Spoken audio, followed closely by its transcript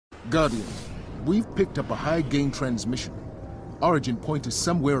Guardian, we've picked up a high-gain transmission. Origin point is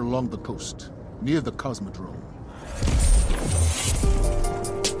somewhere along the coast, near the Cosmodrome.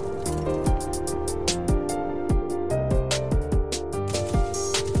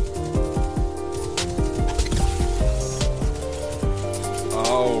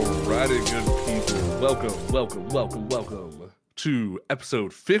 Alrighty, good people. Welcome to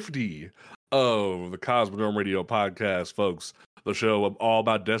episode 50 of the Cosmodrome Radio podcast, folks. The show all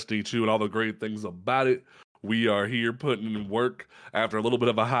about Destiny 2 and all the great things about it. We are here putting in work after a little bit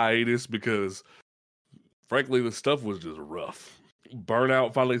of a hiatus because, frankly, the stuff was just rough.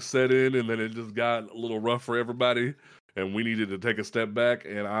 Burnout finally set in, and then it just got a little rough for everybody, and we needed to take a step back,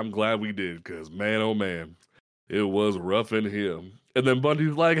 and I'm glad we did, because man, oh man, it was rough in here. And then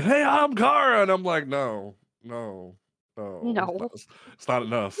Bundy's like, "Hey, I'm Kara," and I'm like, no. It's not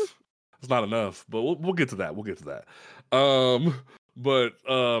enough. It's not enough. But we'll get to that. But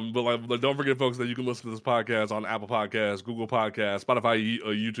don't forget, folks, that you can listen to this podcast on Apple Podcasts, Google Podcasts, Spotify,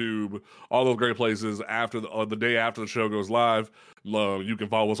 YouTube, all those great places. After the day after the show goes live, you can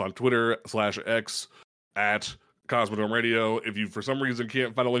follow us on Twitter /X at Cosmodrome Radio. If you for some reason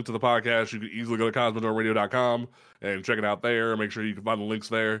can't find a link to the podcast, you can easily go to cosmodromeradio.com and check it out there. Make sure you can find the links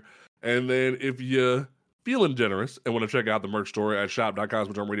there. And then if you feeling generous and want to check out the merch store at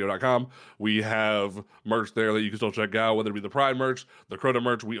shop.cosmodromeradio.com, we have merch there that you can still check out, whether it be the Pride merch, the Crota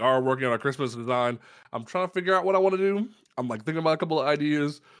merch. We are working on our Christmas design. I'm trying to figure out what I want to do. I'm thinking about a couple of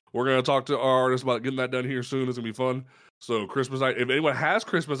ideas. We're going to talk to our artists about getting that done here soon. It's going to be fun. So Christmas, if anyone has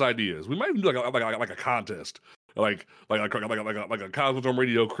Christmas ideas, we might even do like a contest. Like a Cosmodrome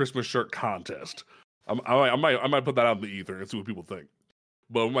Radio Christmas shirt contest. I might put that out in the ether and see what people think.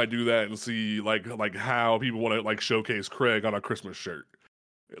 But we might do that and see like how people want to showcase Craig on a Christmas shirt.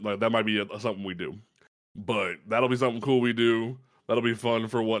 That might be something we do. But that'll be something cool we do. That'll be fun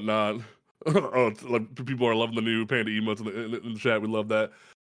for whatnot. People are loving the new panda emotes in the chat. We love that.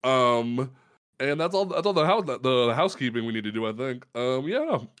 And that's all the housekeeping we need to do, I think.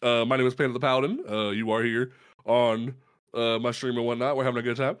 My name is Panda the Paladin. You are here on my stream and whatnot. We're having a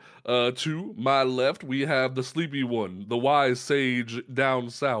good time. To my left, we have the sleepy one, the wise sage down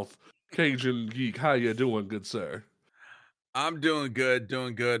south, Cajun Geek. How you doing, good sir? I'm doing good.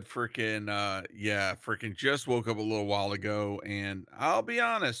 Freaking just woke up a little while ago, and I'll be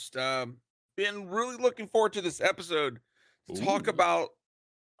honest, been really looking forward to this episode to talk about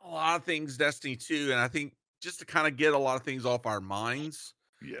a lot of things Destiny 2, and I think just to kind of get a lot of things off our minds.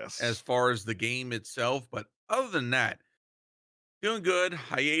 Yes. As far as the game itself, but other than that, doing good.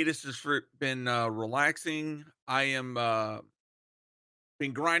 Hiatus has been relaxing. I am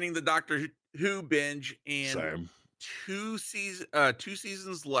been grinding the Doctor Who binge, and Same. two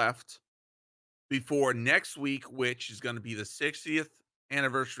seasons left before next week, which is going to be the 60th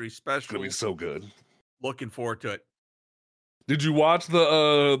anniversary special. It's gonna be so good. Looking forward to it. Did you watch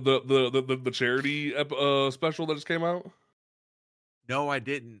the charity special that just came out? No, I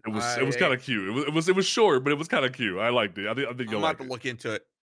didn't. It was kind of cute. It was short, but it was kind of cute. I liked it. I think you'll have to look into it.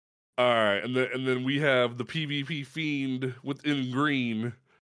 All right, and then we have the PvP fiend within green.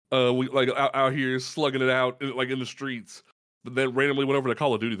 We out here slugging it out in the streets. But then randomly went over to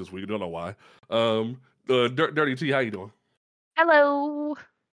Call of Duty this week. I don't know why. Dirty T, how you doing? Hello.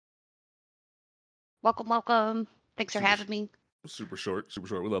 Welcome. Thanks for having me. Super short. We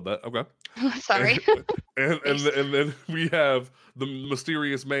love that. Okay. Sorry. and then we have the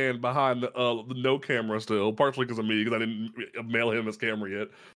mysterious man behind the no camera still, partially because of me, because I didn't mail him his camera yet.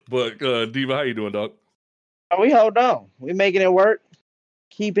 But Diva, how you doing, dog? We hold on. We making it work.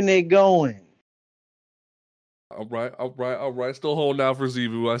 Keeping it going. All right. Still holding out for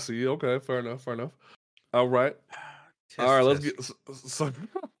Zivu, I see. Okay, fair enough. All right. Let's get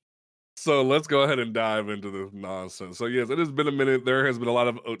So let's go ahead and dive into this nonsense. So yes, it has been a minute. There has been a lot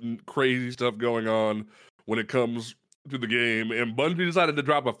of crazy stuff going on when it comes to the game, and Bungie decided to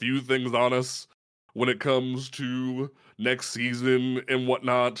drop a few things on us when it comes to next season and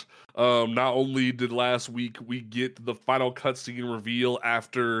whatnot. Not only did last week we get the final cutscene reveal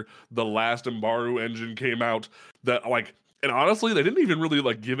after the last Embaru engine came out, that and honestly, they didn't even really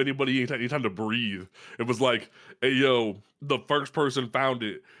give anybody any time to breathe. It was like, hey, yo, the first person found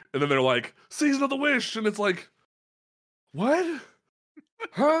it. And then they're like, Season of the Wish. And it's like, what?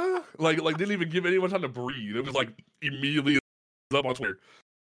 Huh? Didn't even give anyone time to breathe. It was immediately up on Twitter.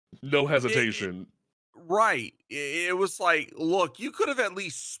 No hesitation. Right. It was like, look, you could have at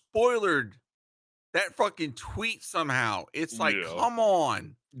least spoilered that fucking tweet somehow. It's like, come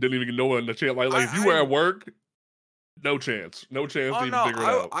on. Didn't even know in the chat. If you were at work, no chance to even figure it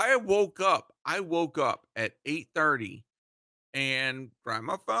out. I woke up at 8:30 and grabbed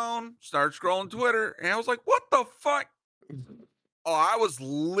my phone, started scrolling Twitter, and I was like, "What the fuck?" Oh, I was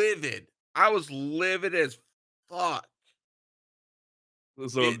livid. I was livid as fuck.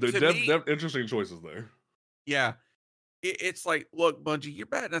 So they're To me, interesting choices there. yeah, it's like, look, Bungie, you're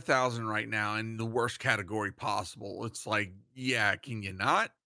batting 1,000 right now in the worst category possible. It's like, yeah, can you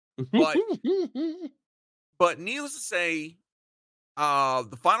not? But needless to say,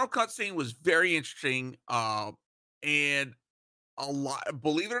 the final cutscene was very interesting. And a lot,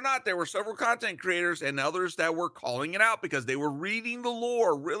 believe it or not, there were several content creators and others that were calling it out because they were reading the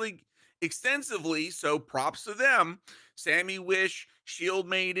lore really extensively. So props to them. Sammy Wish, Shield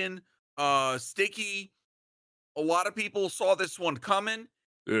Maiden, Sticky. A lot of people saw this one coming.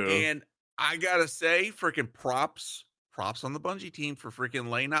 Yeah. And I gotta say, freaking props on the Bungie team for freaking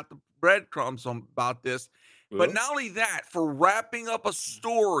laying out the breadcrumbs about this. But Yeah. not only that, for wrapping up a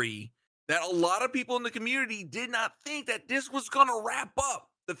story that a lot of people in the community did not think that this was gonna wrap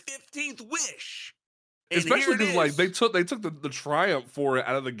up the 15th wish. And Especially here it because like they is. took the triumph for it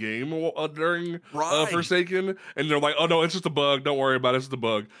out of the game during Right. Forsaken, and they're like, oh no, it's just a bug. Don't worry about it. It's just a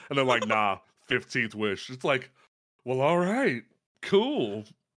bug. And they're like, nah, 15th wish. It's like, well, all right, cool.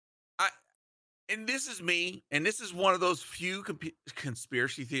 And this is me, and this is one of those few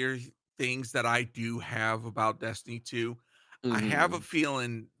conspiracy theory things that I do have about Destiny 2. I have a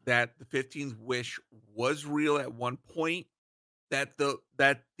feeling that the 15th wish was real at one point, that the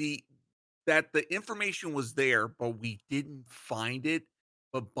information was there, but we didn't find it.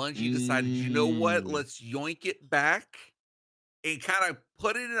 But Bungie decided, you know what? Let's yoink it back and kind of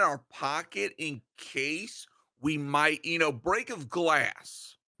put it in our pocket in case we might, break of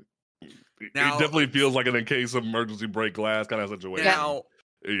glass. Now, it definitely feels like an in case of emergency break glass kind of situation. Now,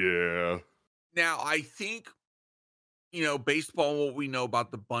 I think, based upon what we know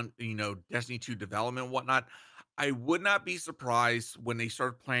about the Destiny 2 development and whatnot, I would not be surprised when they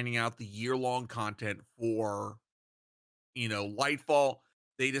start planning out the year-long content for, Lightfall.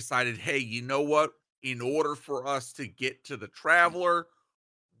 They decided, hey, you know what? In order for us to get to the Traveler,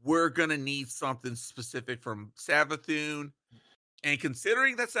 we're going to need something specific from Savathûn. And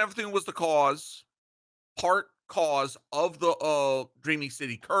considering that Savathûn was the part cause of the Dreaming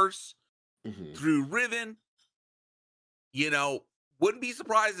City curse through Riven, wouldn't be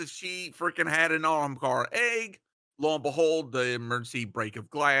surprised if she freaking had an Ahamkara egg. Lo and behold, the emergency break of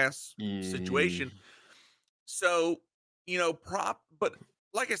glass situation. So, but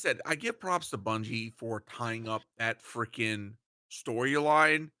like I said, I give props to Bungie for tying up that freaking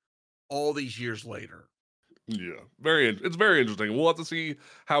storyline all these years later. Yeah, it's very interesting. We'll have to see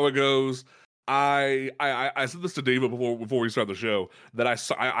how it goes. I said this to David before we start the show that I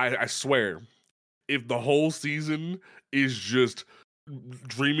swear, if the whole season is just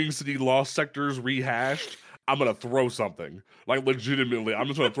Dreaming City Lost Sectors rehashed, I'm gonna throw something. Like legitimately, I'm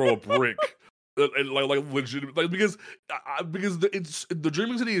just gonna throw a brick. Like legit, like because it's the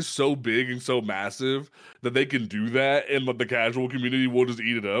Dreaming City is so big and so massive that they can do that, and the casual community will just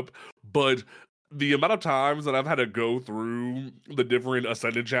eat it up. But the amount of times that I've had to go through the different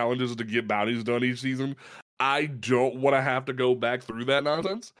Ascended challenges to get bounties done each season, I don't want to have to go back through that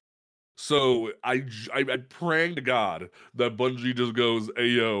nonsense. So I'm praying to God that Bungie just goes, hey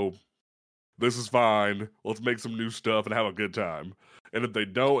yo, this is fine. Let's make some new stuff and have a good time. And if they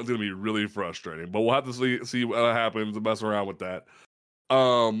don't, it's gonna be really frustrating. But we'll have to see what happens and mess around with that.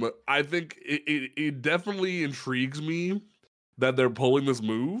 I think it definitely intrigues me that they're pulling this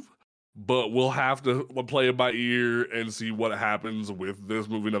move, but we'll have to play it by ear and see what happens with this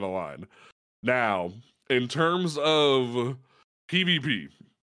moving down the line. Now, in terms of PvP,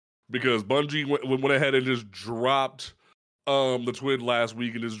 because Bungie went ahead and just dropped the twid last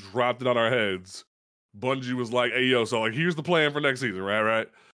week and just dropped it on our heads. Bungie was like, hey yo, so like here's the plan for next season, right?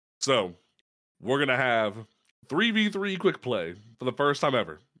 So we're gonna have 3v3 quick play for the first time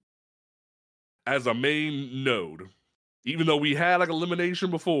ever as a main node. Even though we had like elimination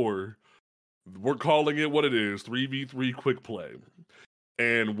before, we're calling it what it is, 3v3 quick play.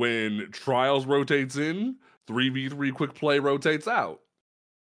 And when Trials rotates in, 3v3 quick play rotates out.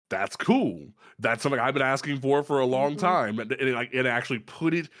 That's cool. That's something I've been asking for a long time, and it actually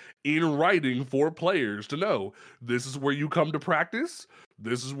put it in writing for players to know this is where you come to practice.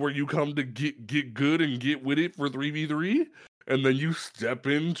 This is where you come to get good and get with it for 3v3, and then you step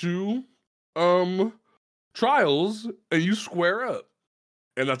into Trials and you square up,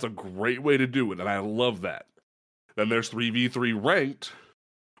 and that's a great way to do it, and I love that. Then there's 3v3 ranked,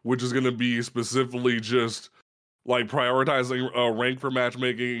 which is going to be specifically just like prioritizing rank for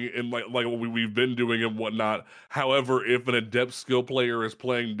matchmaking and like what we've been doing and whatnot. However, if an adept skill player is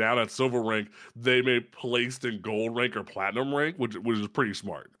playing down at silver rank, they may be placed in gold rank or platinum rank, which is pretty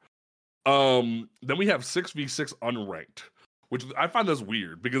smart. Then we have 6v6 unranked, which I find this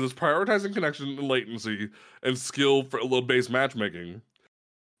weird because it's prioritizing connection and latency and skill for a little base matchmaking.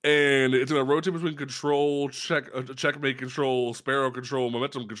 And it's going to rotate between control, checkmate control, sparrow control,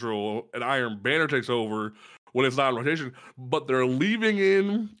 momentum control, and Iron Banner takes over when it's not in rotation. But they're leaving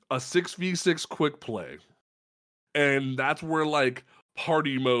in a 6v6 quick play. And that's where like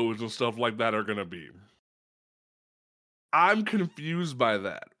party modes and stuff like that are going to be. I'm confused by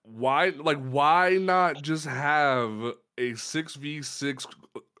that. Why not just have a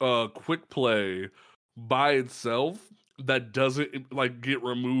 6v6 quick play by itself that doesn't like get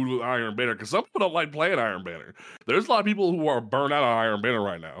removed with Iron Banner? Because some people don't like playing Iron Banner. There's a lot of people who are burnt out on Iron Banner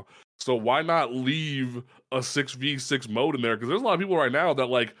right now. So why not leave a 6v6 mode in there? Because there's a lot of people right now that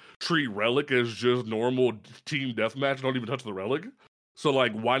like treat Relic as just normal team deathmatch, don't even touch the Relic. So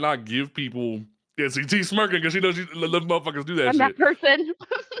like, why not give people? Yeah, see, T smirking because she knows the motherfuckers do that I'm shit. that person.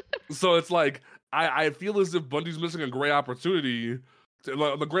 So it's like I feel as if Bungie's missing a great opportunity.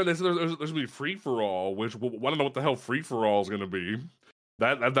 Like, granted, they said there's gonna be free for all, which I don't know what the hell free for all is gonna be.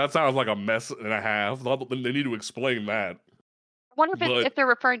 That sounds like a mess and a half. They need to explain that. I wonder if they're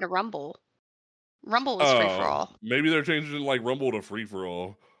referring to Rumble. Rumble was free for all. Maybe they're changing like Rumble to free for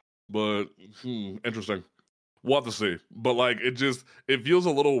all, but interesting. We'll have to see. But like it feels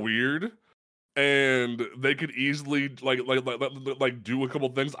a little weird. And they could easily like do a couple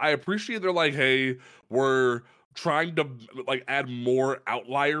things. I appreciate they're like, hey, we're trying to like add more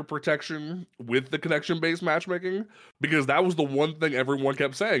outlier protection with the connection-based matchmaking, because that was the one thing everyone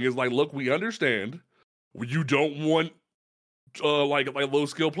kept saying is like, look, we understand you don't want like low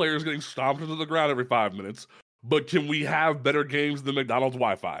skill players getting stomped into the ground every 5 minutes, but can we have better games than McDonald's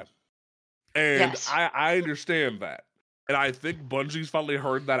Wi-Fi? And Yes. I understand that. And I think Bungie's finally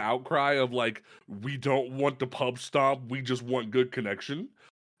heard that outcry of like, we don't want the pub stomp, we just want good connection.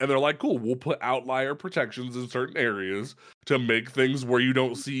 And they're like, cool, we'll put outlier protections in certain areas to make things where you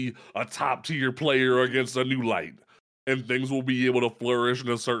don't see a top tier player against a new light. And things will be able to flourish in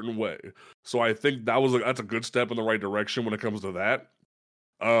a certain way. So I think that's a good step in the right direction when it comes to that.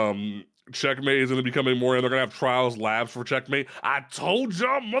 Checkmate is going to be coming more, and they're going to have trials labs for Checkmate. I told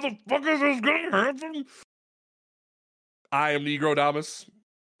y'all motherfuckers it's going to happen. I am Negro Damas.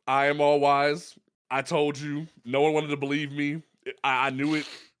 I am all wise. I told you. No one wanted to believe me. I knew it.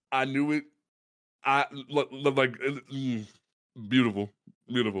 I knew it. Beautiful.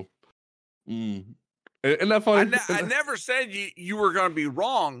 Isn't that funny? I never said you were going to be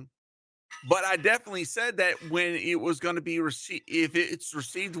wrong, but I definitely said that when it was going to be received, if it's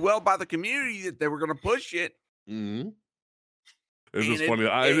received well by the community, that they were going to push it. Mm-hmm. It's just funny.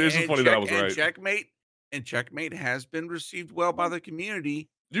 It's just funny that I was right. Checkmate has been received well by the community.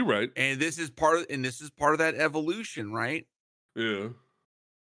 You're right. And this is part of that evolution, right? Yeah.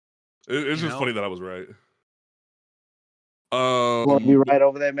 It's just funny that I was right. You want to be right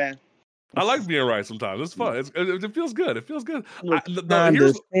over there, man? I like being right sometimes. It's fun. It feels good. It feels good.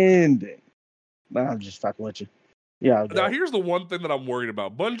 Understanding. No, I'm just fucking with you. Yeah. Now here's the one thing that I'm worried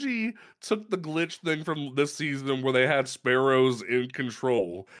about. Bungie took the glitch thing from this season where they had sparrows in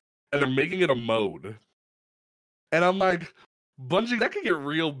control, and they're making it a mode. And I'm like, Bungie, that could get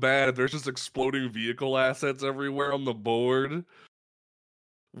real bad if there's just exploding vehicle assets everywhere on the board.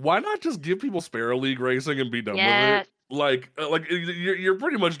 Why not just give people Sparrow League racing and be done with it? Like you're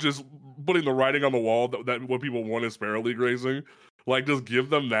pretty much just putting the writing on the wall that what people want is Sparrow League racing. Like, just give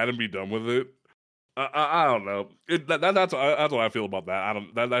them that and be done with it. I don't know. That's what I feel about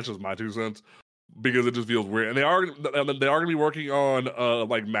that. That's just my 2 cents, because it just feels weird. And they are gonna be working on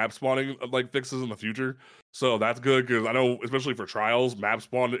like map spawning like fixes in the future. So that's good, because I know, especially for trials, map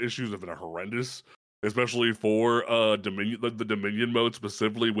spawn issues have been horrendous, especially for Dominion, the Dominion mode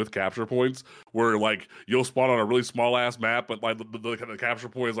specifically with capture points, where like you'll spawn on a really small ass map, but like the capture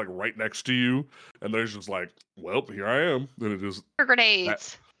point is like right next to you, and there's just like, well, here I am, and it just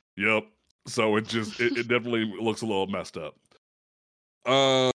grenades. Yep. So it just it definitely looks a little messed up.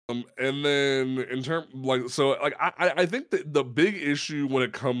 And then in terms like, so like I think that the big issue when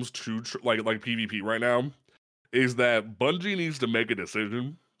it comes to like PvP right now is that Bungie needs to make a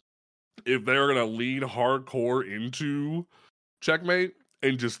decision if they're gonna lean hardcore into Checkmate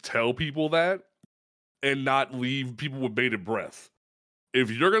and just tell people that, and not leave people with bated breath.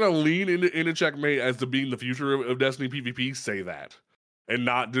 If you're gonna lean into Checkmate as to being the future of Destiny PvP, say that. And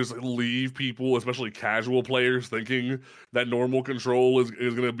not just leave people, especially casual players, thinking that normal control is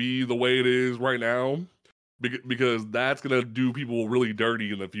going to be the way it is right now. because that's gonna do people really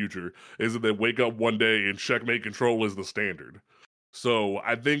dirty in the future. Is that they wake up one day and checkmate control is the standard. So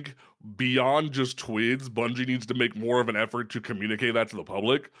I think beyond just Twids, Bungie needs to make more of an effort to communicate that to the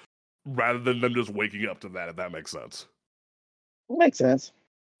public, rather than them just waking up to that. If that makes sense. Makes sense.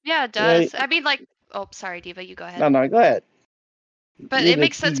 Yeah, it does. I mean, like, oh, sorry, Diva, you go ahead. No, go ahead. But it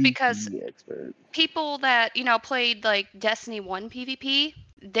makes sense because people that, played like Destiny 1 PvP,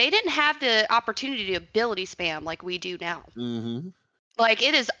 they didn't have the opportunity to ability spam like we do now. Mm-hmm. Like,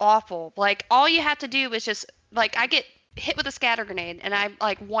 it is awful. Like, all you have to do is just, like, I get hit with a scatter grenade and I'm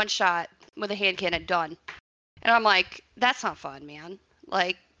like one shot with a hand cannon done. And I'm like, that's not fun, man.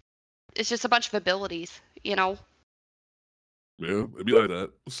 Like, it's just a bunch of abilities, Yeah, it'd be like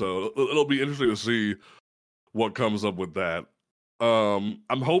that. So it'll be interesting to see what comes up with that.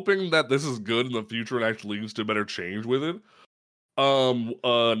 I'm hoping that this is good in the future and actually leads to better change with it.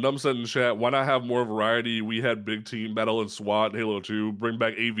 Num said in chat, why not have more variety? We had big team battle and SWAT, Halo 2, bring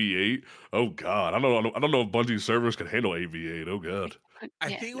back AV8. Oh god, I don't know if Bungie's servers can handle AV8. Oh god.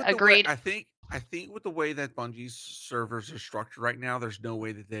 I think with agreed. I think with the way that Bungie's servers are structured right now, there's no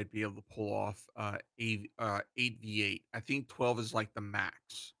way that they'd be able to pull off 8v8. I think 12 is like the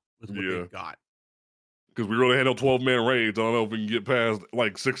max with what they've got. Because we really handle 12-man raids. I don't know if we can get past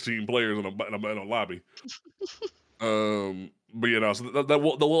like 16 players in a lobby. But so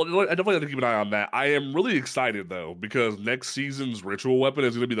I definitely have to keep an eye on that. I am really excited though, because next season's ritual weapon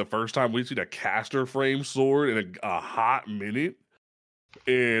is going to be the first time we've seen a caster frame sword in a hot minute.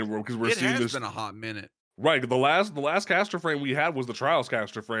 And because we're seeing this, been a hot minute, right? The last caster frame we had was the Trials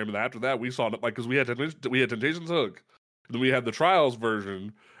caster frame, and after that we saw like because we had Temptation's Hook, then we had the Trials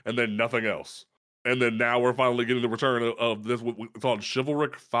version, and then nothing else. And then now we're finally getting the return of this. What we called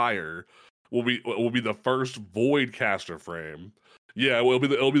Chivalric Fire will be the first Void caster frame. Yeah,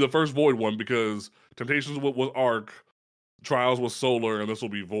 it'll be the first Void one because Temptations was Arc, Trials was Solar, and this will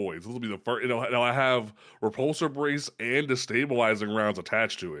be Void. So this will be the first. It'll have repulsor brace and destabilizing rounds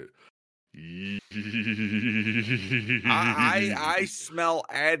attached to it. I smell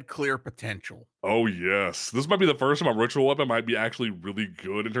ad clear potential. Oh yes, this might be the first time a ritual weapon might be actually really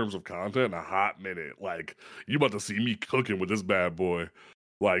good in terms of content in a hot minute. Like, you about to see me cooking with this bad boy.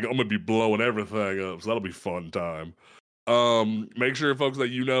 Like, I'm gonna be blowing everything up, so that'll be fun time. Make sure, folks,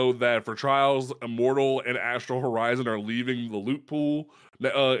 that you know that for Trials, Immortal and Astral Horizon are leaving the loot pool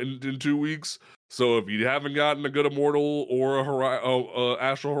in 2 weeks. So if you haven't gotten a good Immortal or a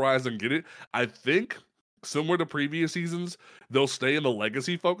Astral Horizon, get it. I think similar to previous seasons, they'll stay in the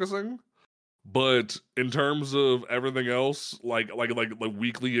legacy focusing, but in terms of everything else, like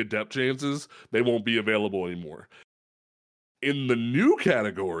weekly adept chances, they won't be available anymore. In the new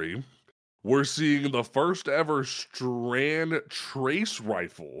category, we're seeing the first ever Strand Trace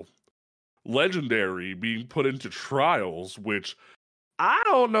Rifle Legendary being put into Trials, which I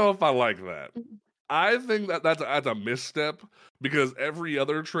don't know if I like that. I think that's a misstep because every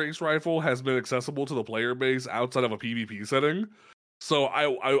other Trace Rifle has been accessible to the player base outside of a PvP setting. So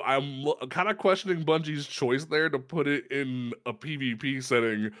I'm kind of questioning Bungie's choice there to put it in a PvP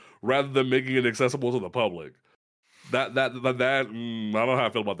setting rather than making it accessible to the public. I don't know how I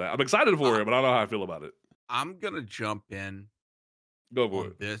feel about that. I'm excited for it, but I don't know how I feel about it. I'm gonna jump in. Go for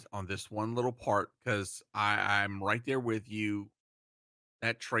it. On this one little part because I'm right there with you.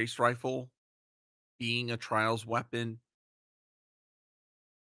 That Trace Rifle being a Trials weapon.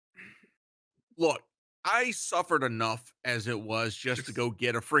 Look, I suffered enough as it was just to go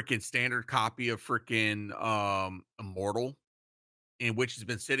get a freaking standard copy of freaking Immortal, in which has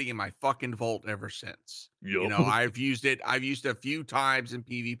been sitting in my fucking vault ever since. Yep. I've used it a few times in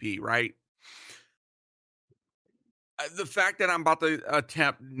PvP, right? The fact that I'm about to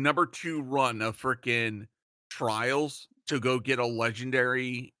attempt number 2 run of freaking Trials to go get a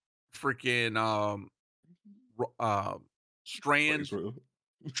legendary freaking Strand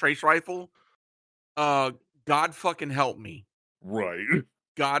Trace Rifle, God fucking help me. Right.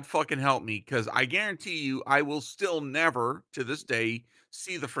 God fucking help me, because I guarantee you I will still never to this day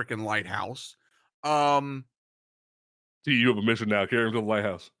see the freaking lighthouse. See, you have a mission now. Carry him to the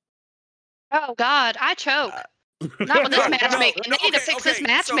lighthouse. Oh God, I choke. Not with this matchmaking. They need to fix this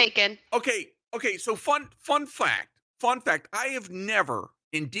matchmaking. So fun fact. I have never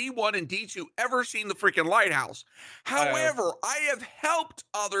in D1 and D2 ever seen the freaking lighthouse. However, I have helped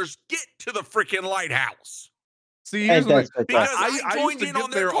others get to the freaking lighthouse. See, here's the thing. Because I used to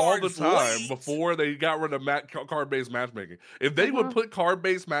get there all the time before they got rid of card-based matchmaking. If they would put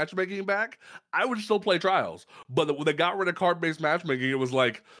card-based matchmaking back, I would still play Trials. But when they got rid of card-based matchmaking, it was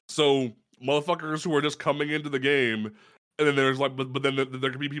like, so motherfuckers who are just coming into the game And then there's like, but then there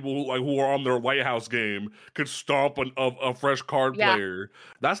could be people who are on their lighthouse game could stomp a fresh card player.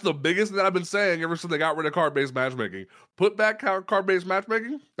 That's the biggest thing that I've been saying ever since they got rid of card-based matchmaking. Put back card-based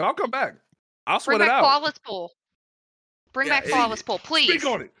matchmaking, and I'll come back. I'll sweat it out. Flawless pool. Bring back Flawless Pool, please. Speak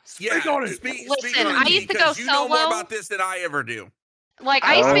on it. Speak on it. Listen, I used to go solo. You know more about this than I ever do. Like,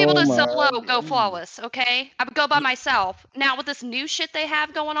 I used to be able to solo go Flawless, okay? I would go by myself. Now, with this new shit they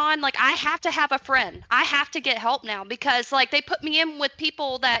have going on, like, I have to have a friend. I have to get help now because, like, they put me in with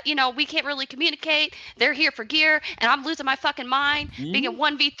people that, you know, we can't really communicate. They're here for gear, and I'm losing my fucking mind being in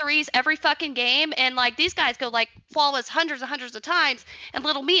 1v3s every fucking game. And, like, these guys go, like, Flawless hundreds and hundreds of times, and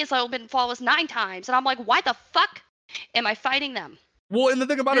little me has, like, been Flawless 9 times. And I'm like, why the fuck am I fighting them? Well, and the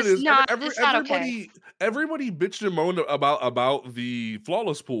thing about it is, everybody bitched and moaned about the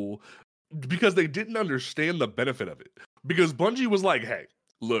Flawless Pool because they didn't understand the benefit of it. Because Bungie was like, "Hey,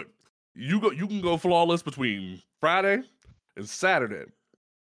 look, you can go Flawless between Friday and Saturday,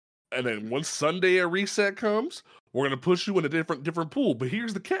 and then once Sunday a reset comes, we're gonna push you in a different pool. But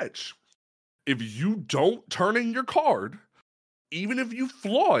here's the catch: if you don't turn in your card, even if you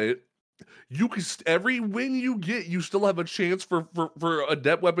flaw it, you can every win you get, you still have a chance for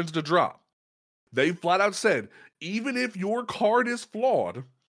adept weapons to drop." They flat out said, even if your card is flawed,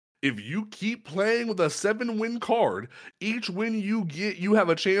 if you keep playing with a 7-win card, each win you get, you have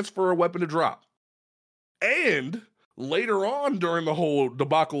a chance for a weapon to drop. And later on, during the whole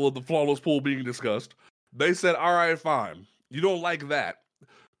debacle of the Flawless Pool being discussed, they said, all right, fine. You don't like that.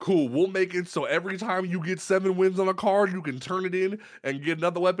 Cool, we'll make it so every time you get 7 wins on a card, you can turn it in and get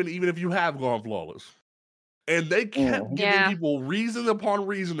another weapon, even if you have gone Flawless. And they kept giving people reason upon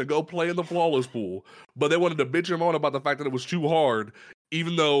reason to go play in the Flawless Pool, but they wanted to bitch and moan about the fact that it was too hard,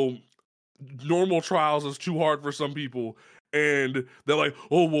 even though normal trials is too hard for some people. And they're like,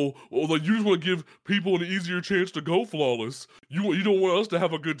 oh, well, like, you just want to give people an easier chance to go Flawless. You don't want us to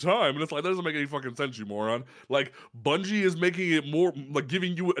have a good time. And it's like, that doesn't make any fucking sense, you moron. Like, Bungie is making it more, like,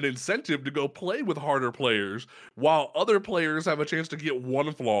 giving you an incentive to go play with harder players, while other players have a chance to get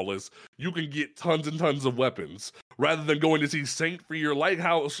one Flawless. You can get tons and tons of weapons. Rather than going to see Saint for your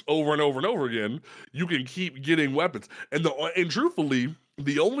Lighthouse over and over and over again, you can keep getting weapons. And truthfully,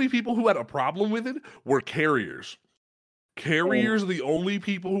 the only people who had a problem with it were carriers. Carriers are the only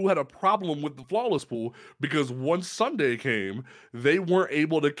people who had a problem with the Flawless Pool because once Sunday came, they weren't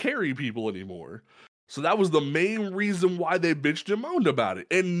able to carry people anymore. So that was the main reason why they bitched and moaned about it.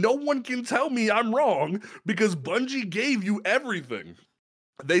 And no one can tell me I'm wrong because Bungie gave you everything.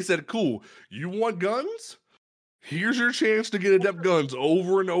 They said, cool, you want guns? Here's your chance to get adept guns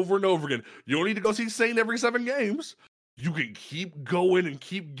over and over and over again. You don't need to go see Saint every 7 games. You can keep going and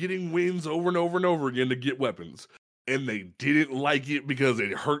keep getting wins over and over and over again to get weapons. And they didn't like it because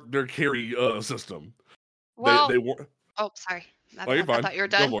it hurt their carry system. Well, they were. Oh, sorry. You're fine. I thought you were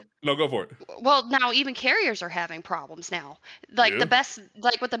done. Go for it. Well, now even carriers are having problems now. Like the best,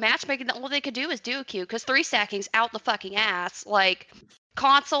 like with the matchmaking, all they could do is duo queue because 3 stacking's out the fucking ass. Like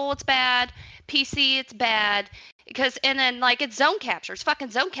console, it's bad. PC, it's bad. And then like it's zone capture. It's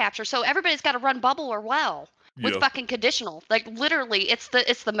fucking zone capture. So everybody's got to run bubble or well with fucking conditional. Like literally, it's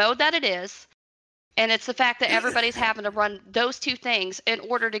the mode that it is. And it's the fact that everybody's having to run those 2 things in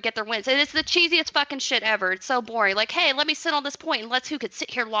order to get their wins. And it's the cheesiest fucking shit ever. It's so boring. Like, hey, let me sit on this point and let's who could sit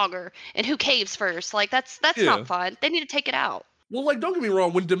here longer and who caves first. Like, that's not fun. They need to take it out. Well, like, don't get me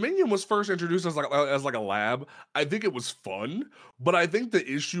wrong. When Dominion was first introduced as like a lab, I think it was fun. But I think the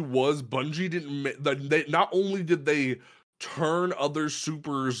issue was Bungie didn't. They not only did they turn other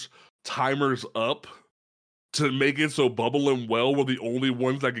supers timers up to make it so Bubble and Well were the only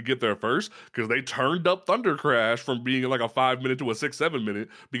ones that could get there first, because they turned up Thunder Crash from being like a 5-minute to a 6-7 minute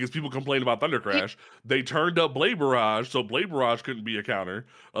because people complained about Thunder Crash. They turned up Blade Barrage so Blade Barrage couldn't be a counter.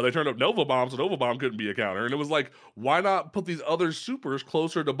 They turned up Nova Bomb so Nova Bomb couldn't be a counter. And it was like, why not put these other supers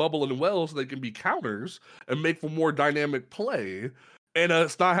closer to Bubble and Well so they can be counters and make for more dynamic play? And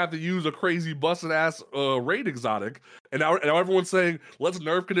it's not have to use a crazy busted ass raid exotic. And now everyone's saying, let's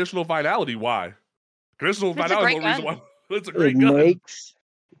nerf conditional finality. Why? Conditional finality is one reason why it's a great gun.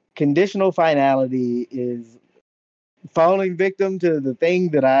 Conditional finality is falling victim to the thing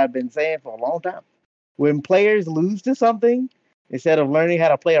that I've been saying for a long time. When players lose to something, instead of learning how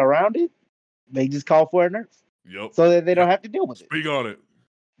to play around it, they just call for a nerf. Yep. So that they don't have to deal with it. Speak on it.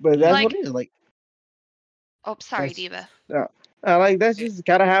 But that's what it is. Like, oh, sorry, Diva. Like that's just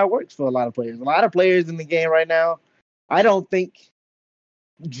kind of how it works for a lot of players. A lot of players in the game right now, I don't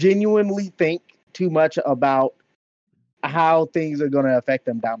genuinely think too much about how things are going to affect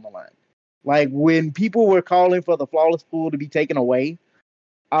them down the line. Like when people were calling for the Flawless Pool to be taken away,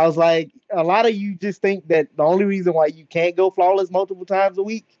 I was like, a lot of you just think that the only reason why you can't go flawless multiple times a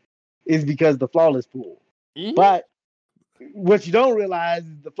week is because the flawless pool. Mhm. But what you don't realize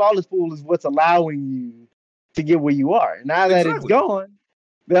is the flawless pool is what's allowing you to get where you are. Now that it's Exactly. gone,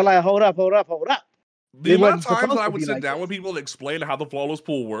 they're like, hold up. The It amount of wasn't times supposed I to would be sit like down this. with people and explain how the flawless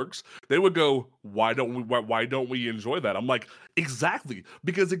pool works, they would go, "Why don't we enjoy that?" I'm like, exactly,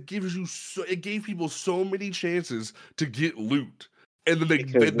 because it gave people so many chances to get loot, and then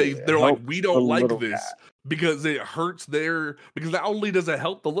Because they're it like, helps "We the don't like little this guy. because it hurts because not only does it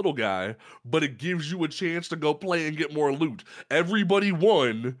help the little guy, but it gives you a chance to go play and get more loot. Everybody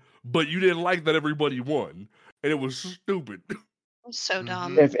won, but you didn't like that everybody won, and it was stupid." So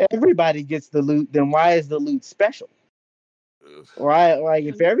dumb. If everybody gets the loot, then why is the loot special? Why, like,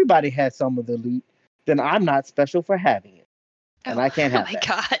 if everybody has some of the loot, then I'm not special for having it, and I can't have Oh my that.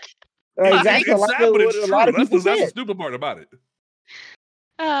 god. Like, It's that's sad, but it's what a true. lot of That's people the said. stupid part about it.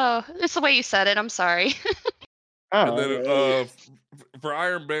 Oh, it's the way you said it. I'm sorry. And then for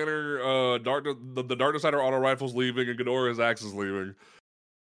Iron Banner, the Dark Decider auto rifle's leaving and Ghidorah's axe is leaving.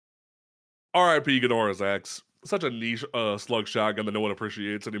 R.I.P. Ghidorah's axe. Such a niche slug shotgun that no one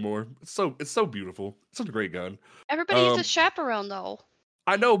appreciates anymore. It's so beautiful. It's such a great gun. Everybody needs a chaperone though.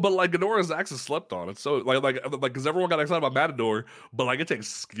 I know, but like Ghidorah's axe is slept on. It's so like because everyone got excited about Matador, but like it takes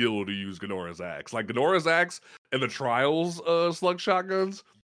skill to use Ghidorah's axe. Like Ghidorah's axe and the Trials slug shotguns,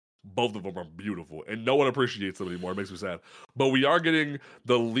 both of them are beautiful, and no one appreciates them anymore. It makes me sad. But we are getting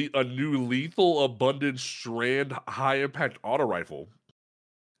a new lethal abundance strand high impact auto rifle.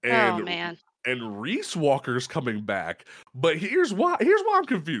 And, Oh man. And Reese Walker's coming back. But here's why I'm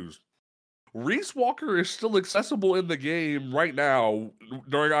confused. Reese Walker is still accessible in the game right now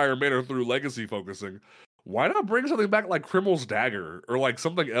during Iron Banner through legacy focusing. Why not bring something back like Criminal's Dagger or like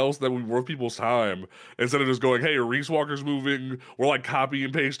something else that would be worth people's time instead of just going, hey, Reese Walker's moving, or like copy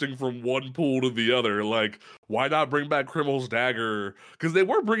and pasting from one pool to the other. Like, why not bring back Criminal's Dagger? Because they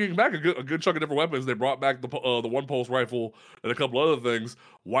were bringing back a good chunk of different weapons. They brought back the one pulse rifle and a couple other things.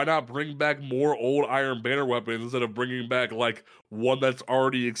 Why not bring back more old Iron Banner weapons instead of bringing back like one that's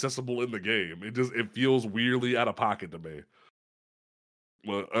already accessible in the game? It feels weirdly out of pocket to me.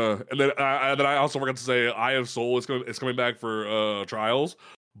 Well, and then I also forgot to say, Eye of Soul is coming back for Trials,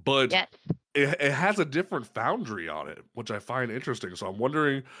 but Yes. it has a different foundry on it, which I find interesting. So I'm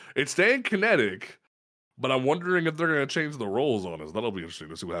wondering, it's staying kinetic, but I'm wondering if they're going to change the roles on it. That'll be interesting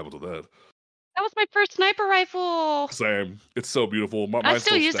to see what happens with that. That was my first sniper rifle. Same. It's so beautiful. I Mine's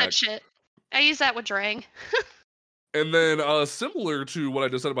still use stacked. that shit. I use that with Drang. And then similar to what I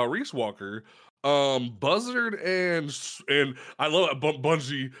just said about Reese Walker, Buzzard and I love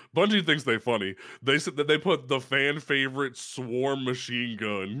Bungie thinks they funny. They said that they put the fan favorite Swarm machine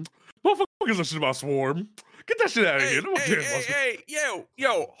gun. Motherfucker gives a shit about Swarm. Get that shit out of here. No one cares about Swarm.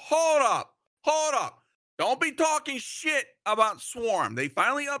 Yo, hold up. Don't be talking shit about Swarm. They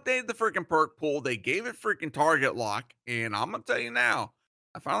finally updated the freaking perk pool. They gave it freaking target lock, and I'm gonna tell you now,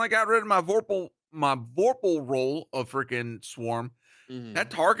 I finally got rid of my Vorpal roll of freaking Swarm. Mhm.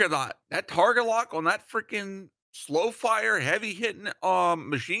 That target lock on that freaking slow fire, heavy hitting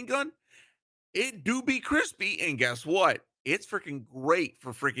machine gun, it do be crispy. And guess what? It's freaking great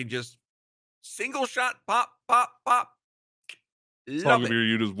for freaking just single shot, pop. Song Love of it. Your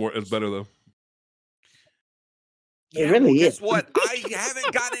Youth is better though. It really guess is. what? I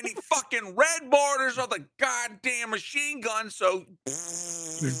haven't got any fucking red borders on the goddamn machine gun, so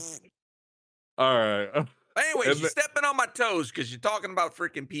All right. anyways, you're stepping on my toes because you're talking about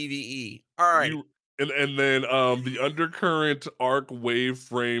freaking PvE. All right. And then the Undercurrent Arc Wave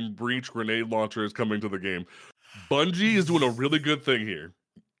Frame Breach Grenade Launcher is coming to the game. Bungie is doing a really good thing here.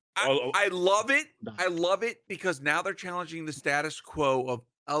 I love it. I love it because now they're challenging the status quo of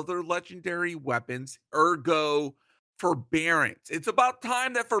other legendary weapons, ergo forbearance. It's about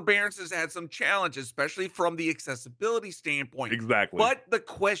time that forbearance has had some challenge, especially from the accessibility standpoint. Exactly. But the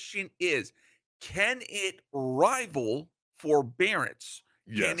question is, can it rival forbearance?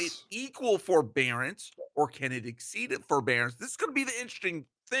 Yes. Can it equal forbearance, or can it exceed it forbearance? This is going to be the interesting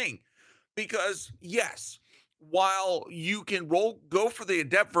thing because, yes, while you can go for the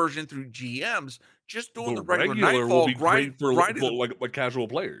adept version through GMs, just doing the regular Nightfall will be great for grinding like casual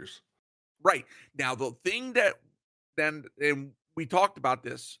players. Right. Now, the thing that then, and we talked about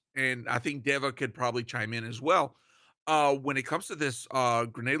this, and I think Deva could probably chime in as well. When it comes to this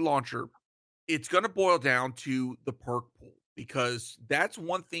grenade launcher, it's going to boil down to the perk pool, because that's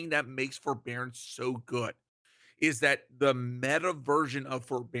one thing that makes Forbearance so good, is that the meta version of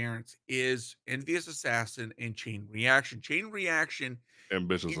Forbearance is Envious Assassin and Chain Reaction. Chain Reaction,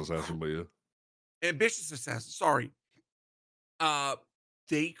 Ambitious Assassin, but yeah. Ambitious Assassin, sorry.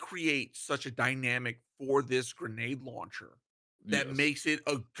 they create such a dynamic for this grenade launcher that Yes. makes it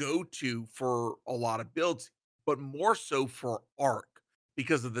a go-to for a lot of builds, but more so for arc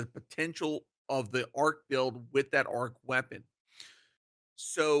because of the potential of the arc build with that arc weapon.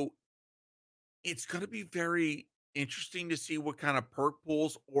 So it's going to be very interesting to see what kind of perk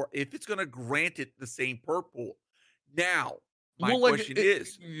pools or if it's going to grant it the same perk pool. Now, my Well, like question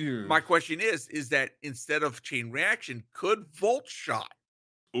is, yeah. is that instead of chain reaction, could Volt Shot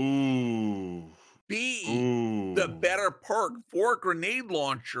Ooh. be the Ooh. better perk for a grenade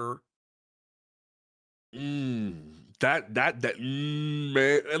launcher? Man, and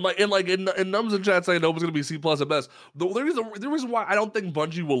Numbs in chat saying nope, it's gonna be C plus at best. The reason why I don't think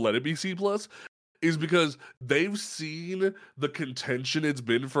Bungie will let it be C plus is because they've seen the contention it's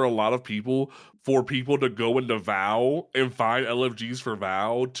been for a lot of people for people to go into VOW and find LFGs for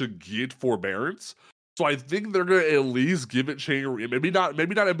VOW to get forbearance. So I think they're gonna at least give it chain. Maybe not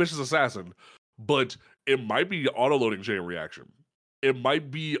ambitious assassin, but it might be auto loading chain reaction. It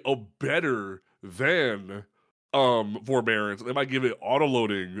might be a better than forbearance. They might give it auto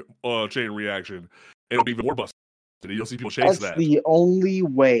loading chain reaction. It'll be even more busted. You'll see people chase That's that. the only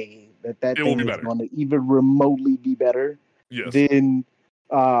way that It will thing be is better. going to even remotely be better Yes. than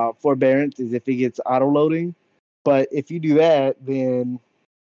forbearance is if it gets auto loading. But if you do that, then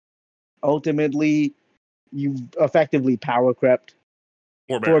ultimately you've effectively power crept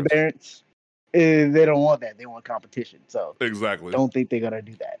forbearance. They don't want that. They want competition. So Exactly. don't think they're gonna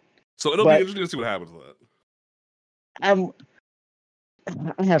do that. So it'll be interesting to see what happens with that.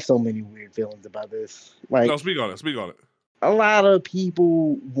 I have so many weird feelings about this. Like, no, speak on it. A lot of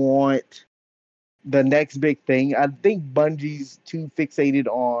people want the next big thing. I think Bungie's too fixated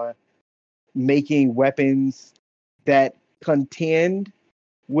on making weapons that contend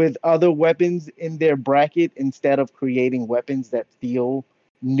with other weapons in their bracket instead of creating weapons that feel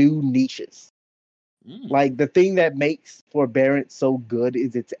new niches. Like the thing that makes forbearance so good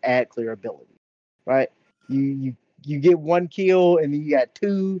is its ad clear ability, right? You get one kill and then you got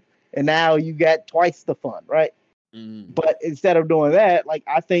two, and now you got twice the fun, right? But instead of doing that, like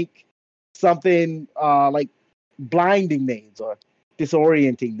I think something like blinding nades or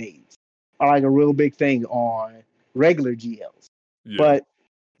disorienting nades are like a real big thing on regular GLs. Yeah. But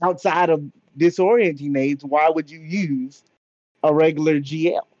outside of disorienting nades, why would you use a regular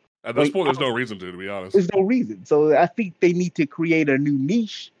GL? At this point, there's no reason to be honest. There's no reason. So I think they need to create a new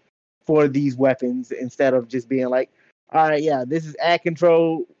niche for these weapons instead of just being like, all right, yeah, this is ad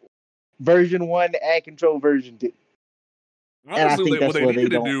control version 1, ad control version 2. Honestly, what they needed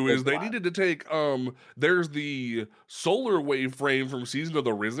to do is they needed to take there's the solar wave frame from Season of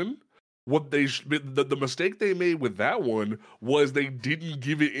the Risen. What the mistake they made with that one was they didn't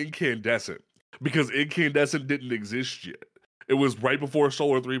give it incandescent because incandescent didn't exist yet. It was right before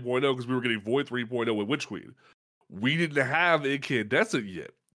Solar 3.0 because we were getting Void 3.0 with Witch Queen. We didn't have incandescent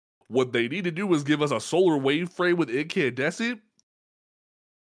yet. What they need to do is give us a solar wave frame with incandescent.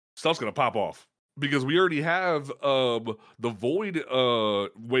 Stuff's gonna pop off. Because we already have the Void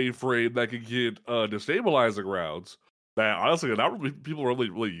wave frame that can get destabilizing rounds that honestly not really people are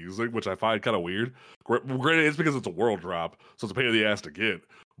really using, which I find kind of weird. Granted, it's because it's a world drop, so it's a pain in the ass to get.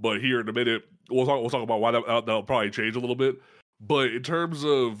 But here in a minute, we'll talk about why that'll probably change a little bit. But in terms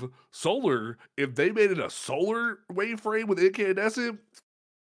of solar, if they made it a solar wave frame with incandescent,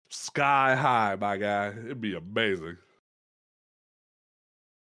 sky high, my guy, it'd be amazing.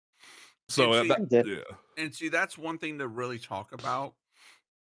 So and see, that's one thing to really talk about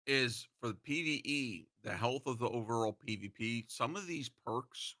is for the PvE, the health of the overall PvP. Some of these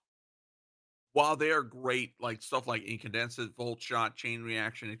perks, while they are great, like stuff like incandescent, volt shot, chain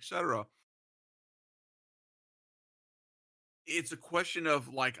reaction, etc., it's a question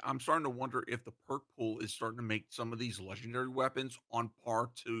of like I'm starting to wonder if the perk pool is starting to make some of these legendary weapons on par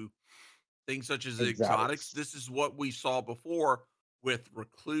to things such as exotics. This is what we saw before with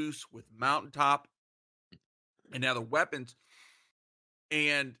Recluse, with Mountaintop, and now the weapons.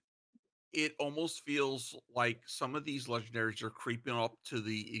 And it almost feels like some of these legendaries are creeping up to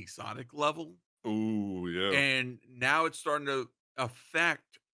the exotic level. Ooh, yeah. And now it's starting to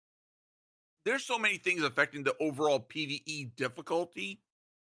affect. There's so many things affecting the overall PvE difficulty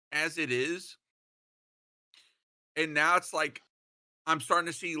as it is. And now it's like I'm starting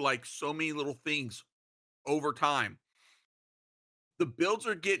to see like so many little things over time. The builds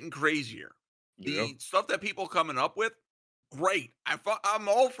are getting crazier. The stuff that people coming up with, great. I'm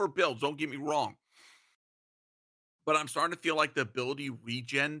all for builds, don't get me wrong. But I'm starting to feel like the ability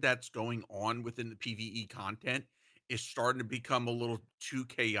regen that's going on within the PvE content is starting to become a little too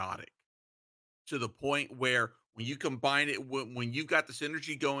chaotic to the point where when you combine it when you've got the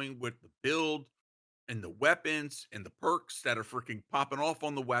synergy going with the build and the weapons and the perks that are freaking popping off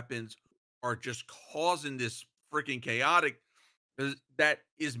on the weapons are just causing this freaking chaotic that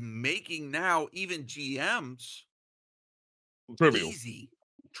is making now even GMs Trivial.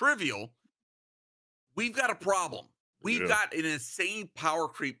 trivial. We've got a problem. We've Yeah. got an insane power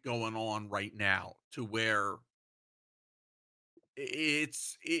creep going on right now to where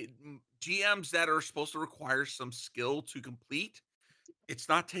GMs that are supposed to require some skill to complete, it's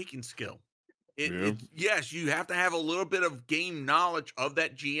not taking skill. Yeah. Yes, you have to have a little bit of game knowledge of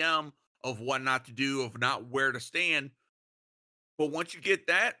that GM, of what not to do, of not where to stand. But once you get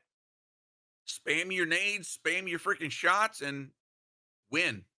that, spam your nades, spam your freaking shots, and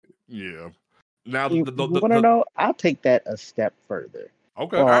win. Yeah. Now You want to know? I'll take that a step further,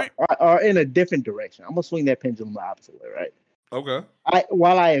 okay. All right. or in a different direction. I'm gonna swing that pendulum the opposite way, right? Okay.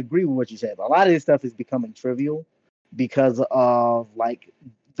 While I agree with what you said, a lot of this stuff is becoming trivial because of like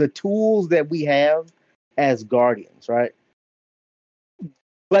the tools that we have as guardians, right?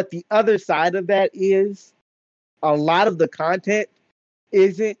 But the other side of that is a lot of the content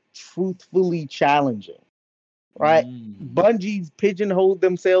isn't truthfully challenging, right? Bungie's pigeonholed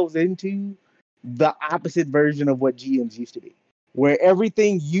themselves into the opposite version of what GMs used to be, where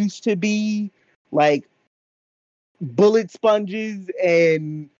everything used to be like bullet sponges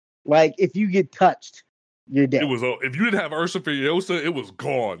and like if you get touched, you're dead. It was if you didn't have Ursa Furiosa, it was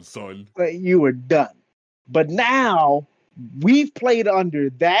gone, son. You were done. But now we've played under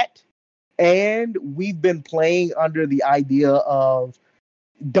that, and we've been playing under the idea of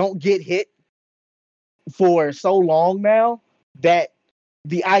don't get hit for so long now that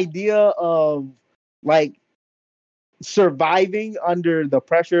the idea of like surviving under the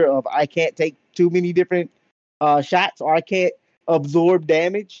pressure of I can't take too many different shots or I can't absorb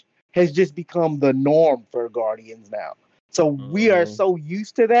damage has just become the norm for Guardians now. So we are so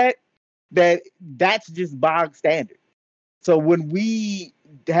used to that that's just bog standard. So when we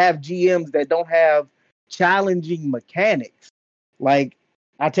have GMs that don't have challenging mechanics, like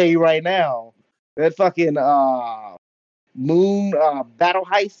I tell you right now, that fucking moon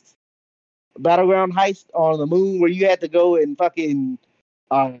battleground heist on the moon where you had to go and fucking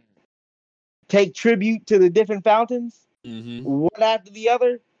take tribute to the different fountains, one after the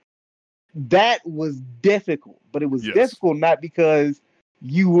other. That was difficult, but it was difficult not because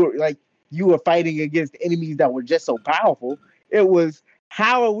you were fighting against enemies that were just so powerful. It was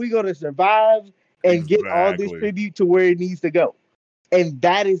how are we going to survive and get all this tribute to where it needs to go? And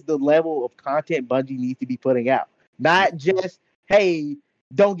that is the level of content Bungie needs to be putting out. Not just, hey,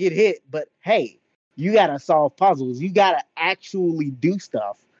 don't get hit, but hey, you got to solve puzzles. You got to actually do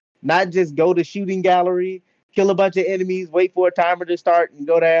stuff. Not just go to shooting gallery, kill a bunch of enemies, wait for a timer to start and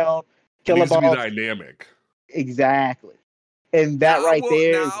go down, kill a boss. It needs to be dynamic. Exactly. And that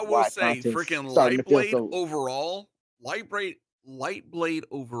there is I why will say, freaking Lightblade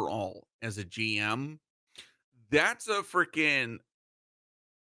overall as a GM, that's a freaking,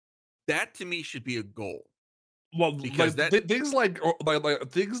 that to me should be a goal. Well, because things like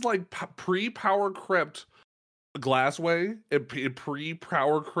pre-power crept Glassway and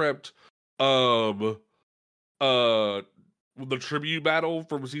pre-power crept the tribute battle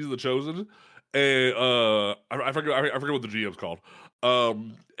from Season of the Chosen, and I forget what the GM's called.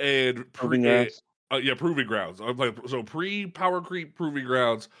 And Proving Grounds. Proving Grounds. So pre-power creep Proving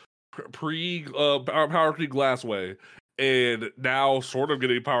Grounds, pre power creep Glassway, and now sort of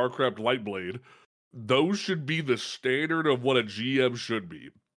getting power crept Lightblade. Those should be the standard of what a GM should be.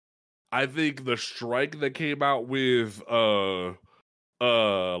 I think the strike that came out with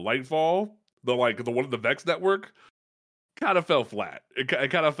Lightfall, the one of the Vex network, kind of fell flat. It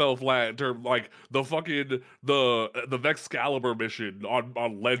kind of fell flat in terms like the fucking the Vexcalibur mission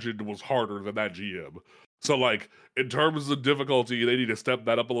on Legend was harder than that GM. So like in terms of difficulty, they need to step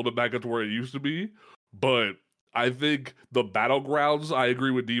that up a little bit back up to where it used to be. But I think the battlegrounds, I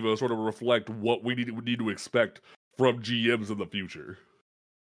agree with Devo, sort of reflect what we need to expect from GMs in the future.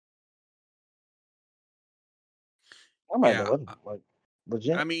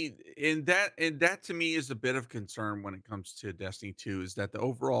 Legit. I mean, and that to me is a bit of concern when it comes to Destiny 2, is that the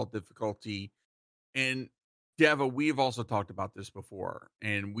overall difficulty, and Deva, we've also talked about this before,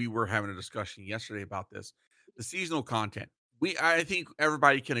 and we were having a discussion yesterday about this. The seasonal content. I think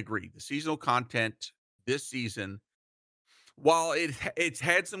everybody can agree. The seasonal content this season, while it's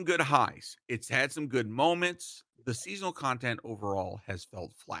had some good highs, it's had some good moments, the seasonal content overall has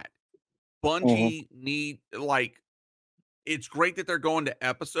felt flat. Bungie it's great that they're going to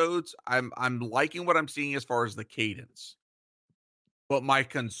episodes. I'm liking what I'm seeing as far as the cadence. But my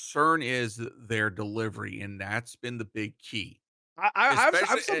concern is their delivery, and that's been the big key. I've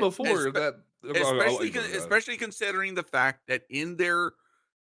said before that, especially considering the fact that in their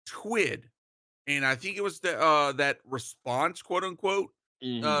TWID, and I think it was the that response, quote unquote,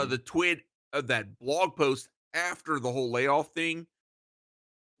 the TWID of that blog post after the whole layoff thing,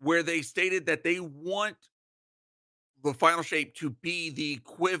 where they stated that they want the Final Shape to be the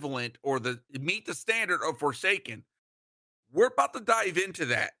equivalent or meet the standard of Forsaken. We're about to dive into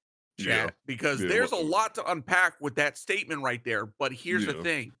that, chat, because there's a lot to unpack with that statement right there. But here's the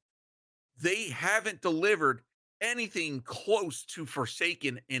thing. They haven't delivered anything close to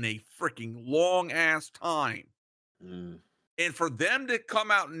Forsaken in a freaking long ass time. And for them to come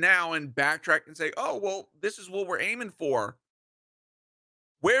out now and backtrack and say, oh, well, this is what we're aiming for.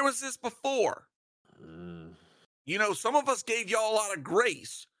 Where was this before? You know, some of us gave y'all a lot of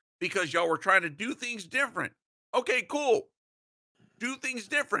grace because y'all were trying to do things different. Okay, cool. Do things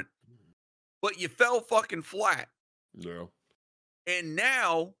different. But you fell fucking flat. Yeah. And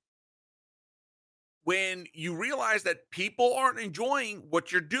now, when you realize that people aren't enjoying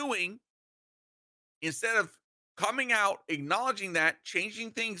what you're doing, instead of coming out, acknowledging that,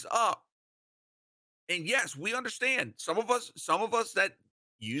 changing things up. And yes, we understand. Some of us that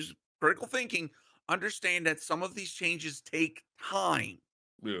use critical thinking understand that some of these changes take time.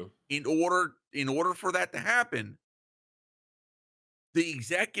 Yeah. In order for that to happen, the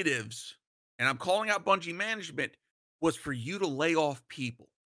executives, and I'm calling out Bungie management, was for you to lay off people.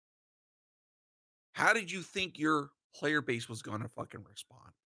 How did you think your player base was going to fucking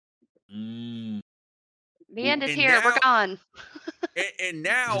respond? The end is here. We're gone. And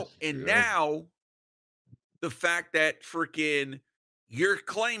now, the fact that freaking you're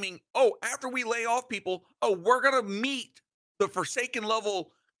claiming, oh, after we lay off people, oh, we're going to meet the Forsaken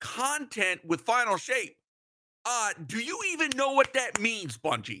level content with Final Shape. Do you even know what that means,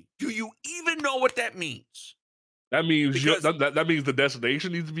 Bungie? Do you even know what that means? That means that means the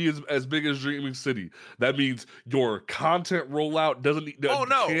destination needs to be as big as Dreaming City. That means your content rollout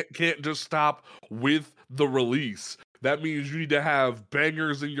can't just stop with the release. That means you need to have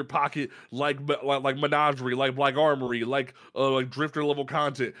bangers in your pocket like Menagerie, like Black Armory, like Drifter level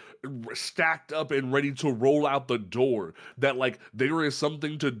content stacked up and ready to roll out the door. That like there is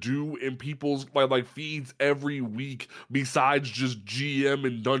something to do in people's like feeds every week besides just GM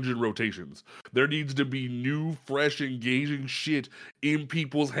and dungeon rotations. There needs to be new, fresh, engaging shit in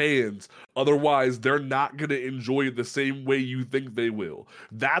people's hands. Otherwise, they're not gonna enjoy it the same way you think they will.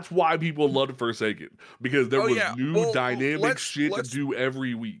 That's why people loved Forsaken, because there was new dynamic shit to do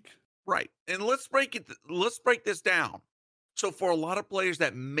every week. Right. And let's break this down. So for a lot of players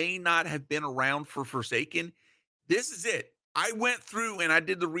that may not have been around for Forsaken, this is it. I went through and I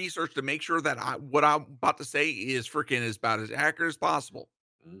did the research to make sure that what I'm about to say is freaking is about as accurate as possible.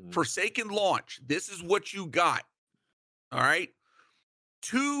 Forsaken launch. This is what you got. All right.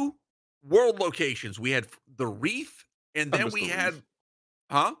 2 world locations. We had the Reef, and then we had,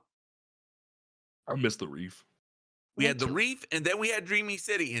 I missed the Reef. We had the Reef, and then we had Dreamy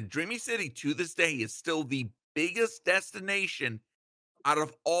City. And Dreamy City, to this day, is still the biggest destination out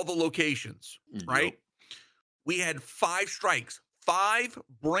of all the locations, right? We had 5 strikes, 5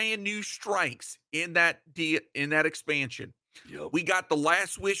 brand new strikes in that expansion. We got the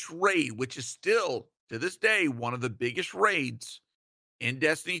Last Wish raid, which is still, to this day, one of the biggest raids in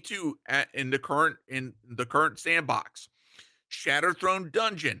Destiny 2 in the current sandbox. Shattered Throne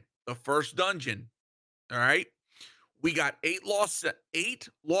Dungeon, the first dungeon, all right? We got 8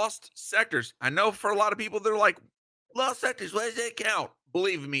 lost sectors. I know for a lot of people, they're like, lost sectors, what does that count?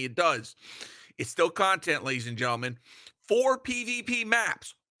 Believe me, it does. It's still content, ladies and gentlemen. 4 PvP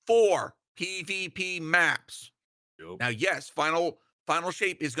maps. 4 PvP maps. Now, yes, Final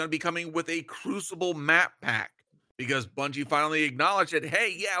Shape is going to be coming with a Crucible map pack because Bungie finally acknowledged that,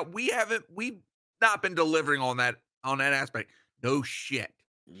 hey, yeah, we've not been delivering on that aspect. No shit.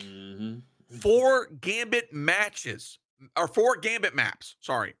 4 Gambit matches, or 4 Gambit maps.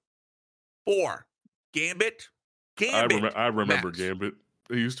 Sorry. 4 Gambit. I remember maps. Gambit.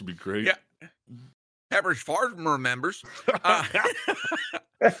 It used to be great. Yeah. Pepperidge Farm remembers.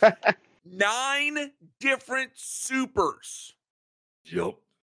 9 different supers. Yep.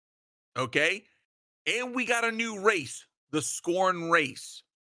 Okay. And we got a new race, the Scorn race.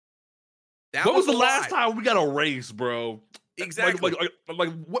 When was the last time we got a race, bro? Exactly.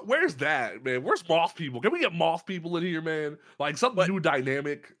 Where's that, man? Where's Moth People? Can we get Moth People in here, man? Like something new,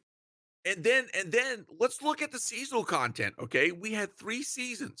 dynamic. And then let's look at the seasonal content. Okay, we had 3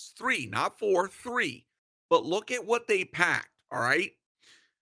 seasons, 3, not 4, 3. But look at what they packed. All right,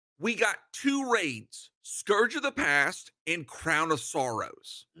 we got 2 raids, Scourge of the Past and Crown of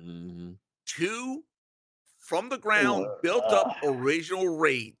Sorrows. Mhm. 2 from the ground built up original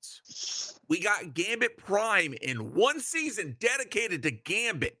raids. We got Gambit Prime in 1 season dedicated to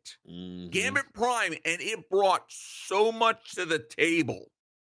Gambit. Mhm. Gambit Prime, and it brought so much to the table.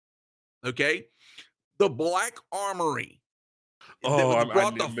 Okay? The Black Armory. Oh, It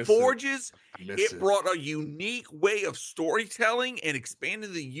brought the miss forges. I miss It it. brought a unique way of storytelling and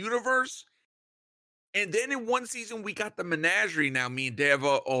expanding the universe. And then in 1 season, we got the Menagerie. Now, me and Deva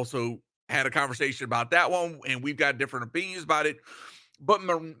also had a conversation about that one, and we've got different opinions about it. But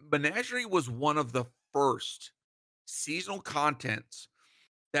Menagerie was one of the first seasonal contents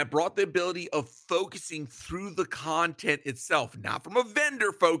that brought the ability of focusing through the content itself, not from a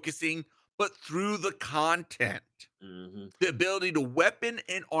vendor focusing, but through the content. Mhm. The ability to weapon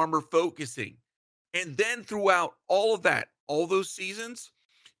and armor focusing. And then throughout all of that, all those seasons,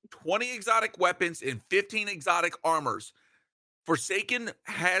 20 exotic weapons and 15 exotic armors. Forsaken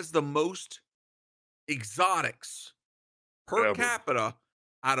has the most exotics per Ever. capita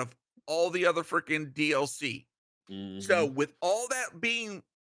out of all the other freaking DLC. So Mhm. with all that being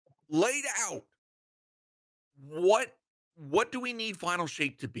laid out, what do we need Final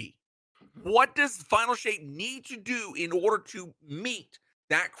Shape to be? What does Final Shape need to do in order to meet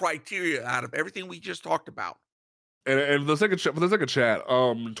that criteria out of everything we just talked about? And for the second chat,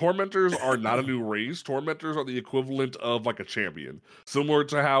 tormentors are not a new race. Tormentors are the equivalent of like a champion, similar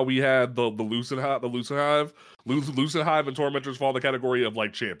to how we had the Lucid Hive. Lucid Hive and tormentors fall in the category of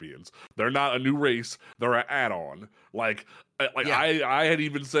like champions. They're not a new race. They're an add-on. Yeah. I had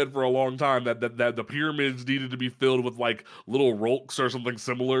even said for a long time that the pyramids needed to be filled with like little rolks or something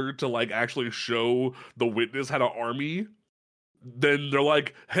similar to like actually show the witness had an army. Then they're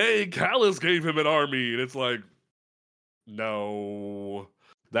like, "Hey, Callus gave him an army," and it's like, no,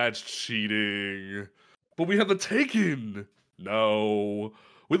 that's cheating. But we have the Taken. No.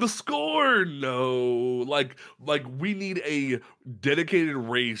 With the Scorn. No. Like we need a dedicated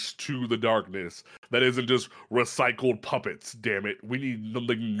race to the darkness that isn't just recycled puppets. Damn it. We need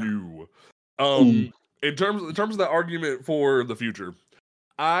something new. In terms of the argument for the future,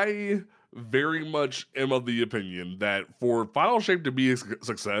 I very much am of the opinion that for Final Shape to be a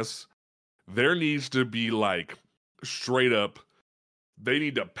success, there needs to be like straight up, they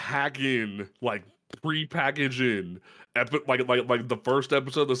need to pack in like pre-package in like the first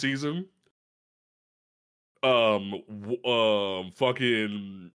episode of the season.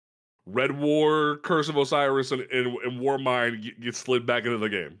 Fucking Red War, Curse of Osiris, and Warmind get slid back into the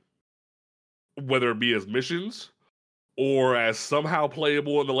game, whether it be as missions or as somehow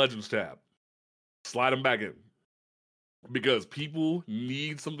playable in the Legends tab. Slide them back in. Because people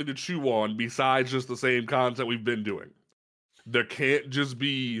need something to chew on besides just the same content we've been doing. There can't just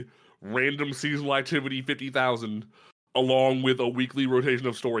be random seasonal activity 50,000 along with a weekly rotation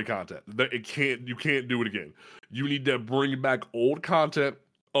of story content. You can't do it again. You need to bring back old content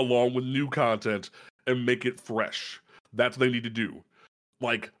along with new content and make it fresh. That's what they need to do.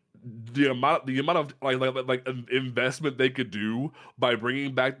 Like the amount of like investment they could do by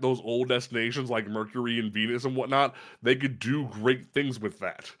bringing back those old destinations like Mercury and Venus and whatnot, they could do great things with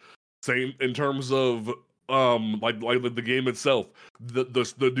that. Same in terms of like the game itself.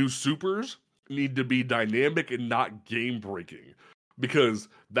 The new supers need to be dynamic and not game breaking, because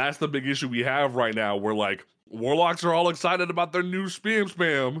that's the big issue we have right now, where like warlocks are all excited about their new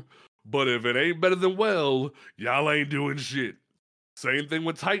spam, but if it ain't better than well, y'all ain't doing shit. Same thing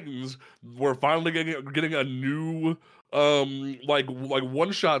with Titans. We're finally getting a new like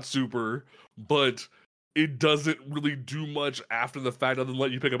one shot super, but it doesn't really do much after the fact other than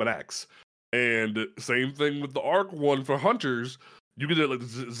let you pick up an axe. And same thing with the Arc one for hunters. You can like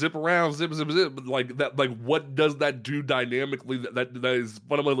zip around, zip, but like that. Like, what does that do dynamically? That is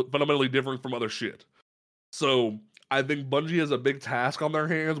fundamentally different from other shit. So I think Bungie has a big task on their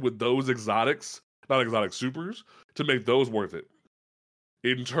hands with those exotics, not exotic supers, to make those worth it.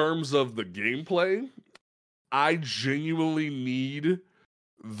 In terms of the gameplay, I genuinely need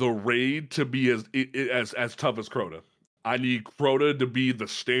the raid to be as tough as Crota. I need Crota to be the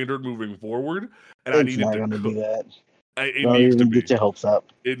standard moving forward, and I It's need not it going to to be that. it Don't needs to even be. get your hopes up.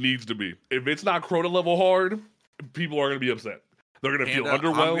 It needs to be. If it's not Crota level hard, people are going to be upset. They're going to feel And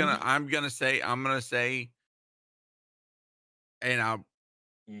underwhelmed. I'm gonna say, and I'll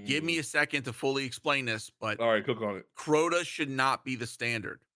give me a second to fully explain this, but All right, cook on it. Crota should not be the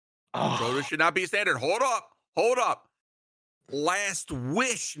standard. Oh, Crota should not be a standard. Hold up. Last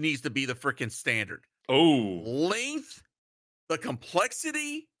Wish needs to be the freaking standard. oh, Length, the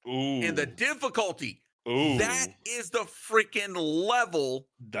complexity, and the difficulty. Ooh, That is the freaking level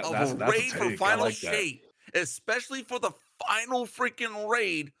of that's a a raid for take. I Final like that. Shape, especially for the final freaking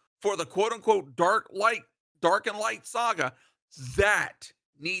raid for the quote unquote dark and light saga. That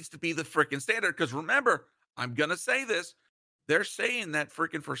needs to be the freaking standard. Because remember, I'm gonna say this. They're saying that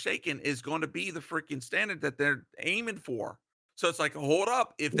freaking Forsaken is going to be the freaking standard that they're aiming for. So it's like, hold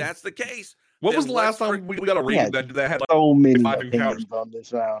up. If that's the case, When was then the last let's time we got a Yeah. raid that had like So many 5 encounters? opinions on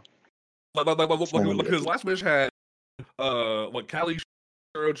this round. Like his last mission had like Kali,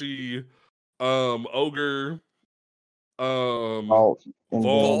 Shirochi, Ogre, Vault and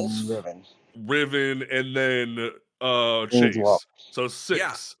Vaults, then Riven, and then King's Chase. Walk. So 6.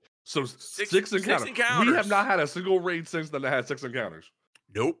 Yeah. So Six six encounters. We have encounters. not had a single raid since then that had 6 encounters.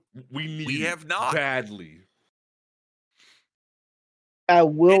 Nope. We need We it have not. badly. I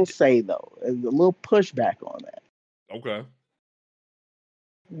will say though, a little pushback on that. Okay.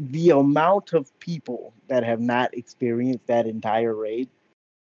 The amount of people that have not experienced that entire raid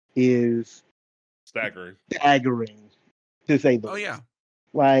is Staggering. staggering, to say the Oh least. yeah.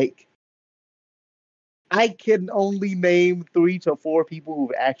 Like, I can only name 3 to 4 people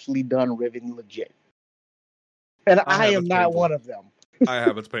who've actually done Riven legit, and I have, am it's not painful. one of them. I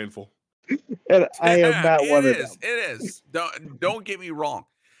have. It's painful. And I am not one of them. It is. Don't get me wrong.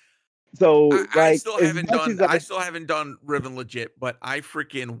 So, I like, still as haven't much done. as I still haven't done Riven legit, but I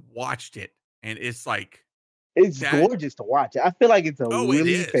freaking watched it, and it's like, it's that- gorgeous to watch. I feel like it's a Oh, it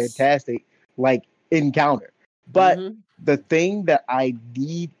really is. fantastic, like, encounter. But Mhm. the thing that I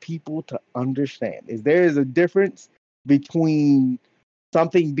need people to understand is there is a difference between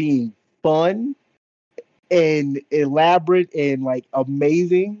something being fun and elaborate and like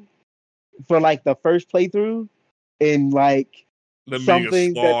amazing for like the first playthrough, and like Them being a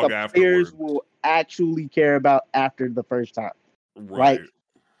something that slog the afterwards. players will actually care about after the first time. Right. Like,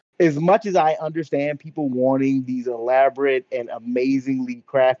 as much as I understand people wanting these elaborate and amazingly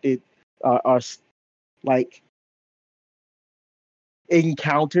crafted like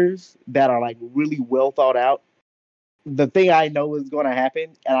encounters that are like really well thought out, the thing I know is going to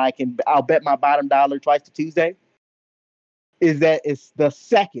happen, and I'll bet my bottom dollar twice to Tuesday, is that it's the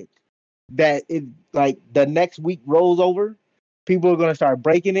second that it like the next week rolls over, people are going to start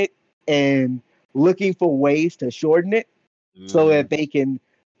breaking it and looking for ways to shorten it so that they can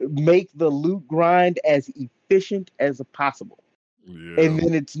make the loot grind as efficient as possible. Yeah. And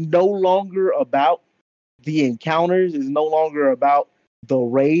then it's no longer about the encounters, it's no longer about the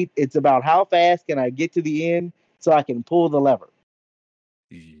raid. It's about how fast can I get to the end so I can pull the lever.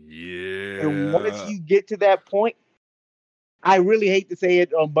 Yeah. And once you get to that point, I really hate to say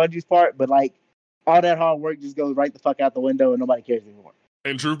it on Bungie's part, but like all that hard work just goes right the fuck out the window and nobody cares anymore.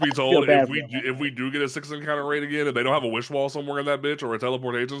 And truth be feel told, bad if for we them. do, if we do get a 6 encounter raid again, and they don't have a wish wall somewhere in that bitch or a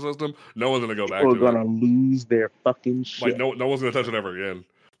teleportation system, no one's gonna go back People to are gonna lose their fucking shit. Like no one's gonna touch it ever again.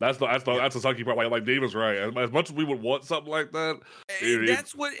 That's the sucky part. Like David's right. As much as we would want something like that, and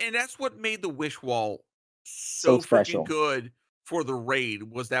that's what made the wish wall so special. freaking good for the raid,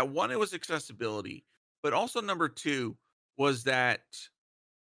 was that one, it was accessibility, but also number 2 was that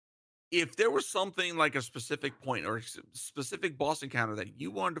if there was something like a specific point or a specific boss encounter that you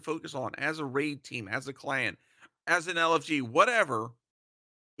wanted to focus on as a raid team, as a clan, as an LFG, whatever,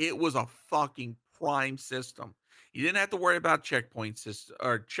 it was a fucking prime system. You didn't have to worry about checkpoints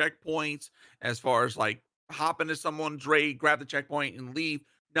or checkpoints as far as like hop into someone's raid, grab the checkpoint, and leave.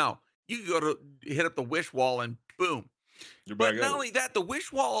 No, you could go to hit up the wish wall and boom. you're But back not at only that, the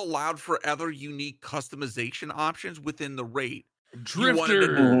wish wall allowed for other unique customization options within the raid. it. Drifter.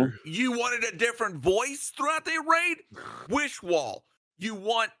 Drifter. You wanted a different voice throughout the raid? Wish wall. You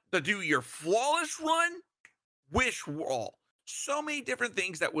want to do your flawless run? Wish wall. So many different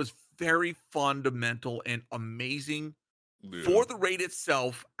things that was very fundamental and amazing Yeah. for the raid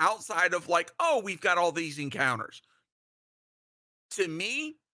itself, outside of like, oh, we've got all these encounters. To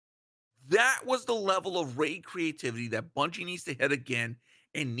me, that was the level of raid creativity that Bungie needs to hit again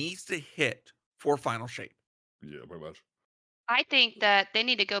and needs to hit for Final Shape. Yeah, pretty much. I think that they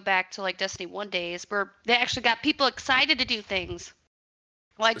need to go back to like Destiny 1 days where they actually got people excited to do things.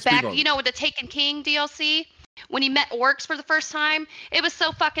 Like Speak back, on you it. know, with the Taken King DLC, when he met orcs for the first time, it was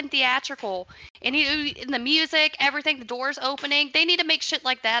so fucking theatrical. And in the music, everything, the doors opening, they need to make shit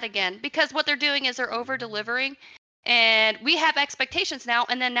like that again, because what they're doing is they're over delivering, and we have expectations now,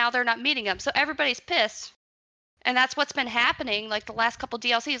 and then now they're not meeting them, so everybody's pissed. And that's what's been happening. Like the last couple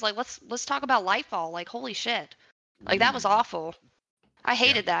DLCs, like let's talk about Lightfall. Like holy shit, like that was awful. I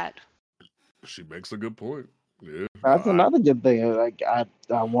hated that. She makes a good point. Yeah. That's another good thing. Like I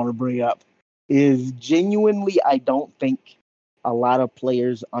want to bring up is genuinely I don't think a lot of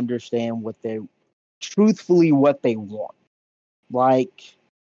players understand what truthfully what they want. Like,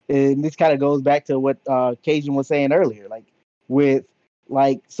 and this kind of goes back to what Cajun was saying earlier, like with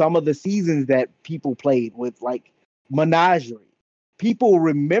like some of the seasons that people played with like Menagerie. People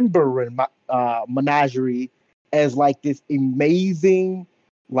remember Menagerie as like this amazing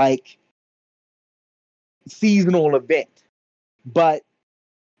like seasonal event, but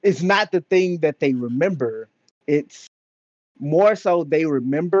it's not the thing that they remember. It's more so they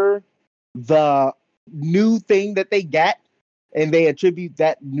remember the new thing that they got, and they attribute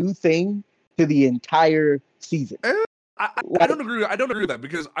that new thing to the entire season. I don't agree. I don't agree with that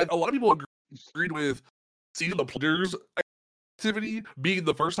because a lot of people agreed with Season of the Plunders activity being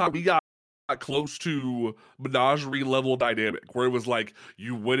the first time we got close to Menagerie level dynamic, where it was like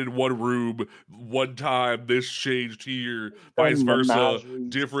you went in one room one time, this changed here, vice versa,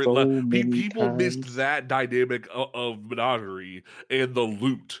 different. People missed that dynamic of Menagerie and the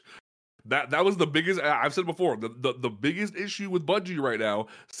loot. That was the biggest. I've said before. The biggest issue with Bungie right now,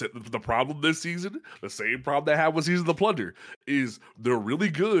 the problem this season, the same problem they had with Season of the Plunder, is they're really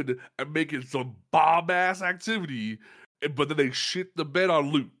good at making some bomb ass activity, but then they shit the bed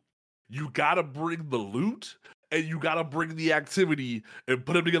on loot. You gotta bring the loot and you gotta bring the activity and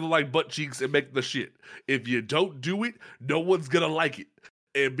put them together like butt cheeks and make the shit. If you don't do it, no one's gonna like it.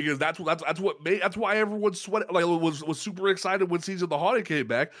 And because that's why everyone was super excited when Season of the Haunted came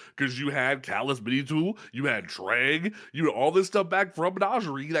back, because you had Callous Mini Tool, you had Drag, you had all this stuff back from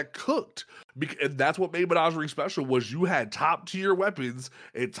Menagerie that cooked. And that's what made Menagerie special, was you had top tier weapons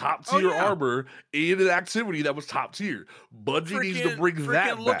and top tier armor in an activity that was top tier. Bungie needs to bring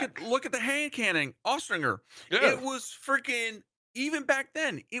that back. Look at the hand cannon, Austringer. Yeah. It was freaking, even back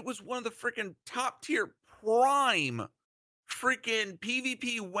then, it was one of the freaking top tier prime freaking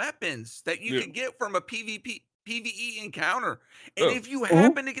PvP weapons that you could get from a PvE encounter. And if you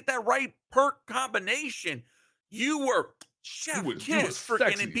happen to get that right perk combination, you were chef kiss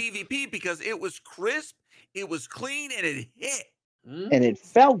freaking in PvP, because it was crisp, it was clean, and it hit. And it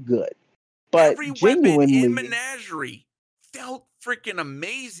felt good. But every genuinely, weapon in Menagerie felt freaking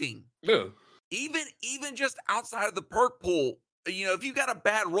amazing. Yeah. Even just outside of the perk pool, you know, if you got a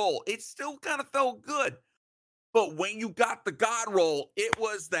bad roll, it still kind of felt good. But when you got the God roll, it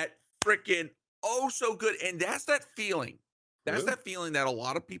was that freaking so good. And that's that feeling. That's that feeling that a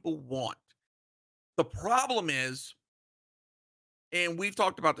lot of people want. The problem is, and we've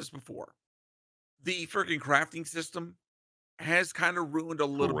talked about this before, the freaking crafting system has kind of ruined a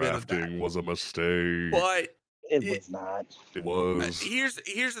little bit of that. Crafting was a mistake. But it was not. It was. Here's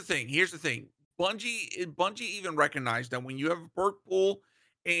the thing. Bungie even recognized that when you have a perk pool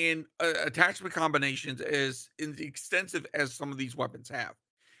and attachment combinations as extensive as some of these weapons have,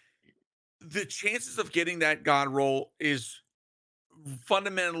 the chances of getting that God roll is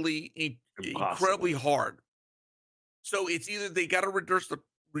fundamentally incredibly hard. So it's either they got to reduce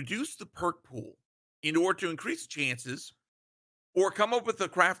the perk pool in order to increase the chances, or come up with a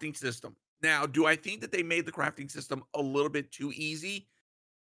crafting system. Now, do I think that they made the crafting system a little bit too easy?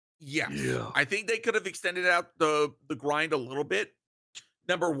 Yes. Yeah. I think they could have extended out the grind a little bit.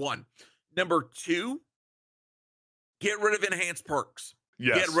 Number one. Number two, get rid of enhanced perks.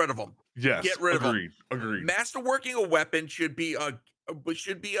 Yes. Get rid of them. Yes. Get rid of them. Agreed. Masterworking a weapon should be the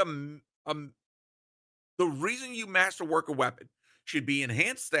reason you masterwork a weapon should be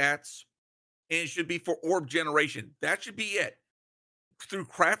enhanced stats, and it should be for orb generation. That should be it. Through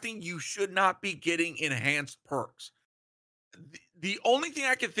crafting, you should not be getting enhanced perks. The only thing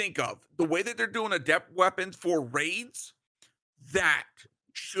I can think of, the way that they're doing adept weapons for raids, that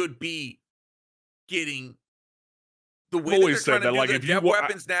should be getting the way that they're trying to do the adept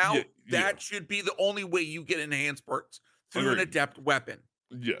weapons now. That should be the only way you get enhanced perks, through an adept weapon.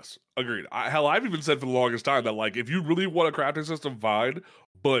 Yes, agreed. I've even said for the longest time that, like, if you really want a crafting system, fine,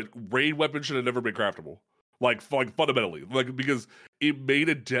 but raid weapons should have never been craftable. Like fundamentally, like, because it made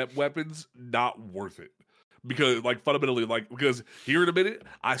adept weapons not worth it. Because, like, fundamentally, like, because here in a minute,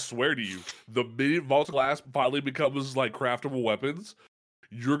 I swear to you, the minute Vault Glass finally becomes like craftable weapons,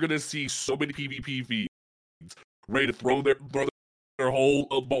 you're gonna see so many PvP feeds ready to throw their whole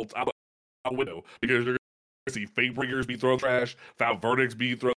bolts out the window, because you're gonna see Fatebringers be thrown trash, Found Verdicts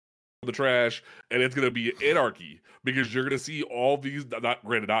be thrown the trash, and it's gonna be anarchy, because you're gonna see all these, not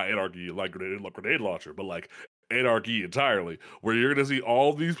anarchy like grenade launcher, but like anarchy entirely, where you're gonna see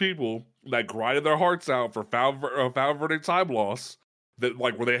all these people that grinded their hearts out for Found Verdict time loss, that,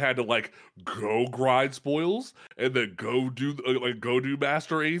 like, where they had to, like, go grind spoils and then go do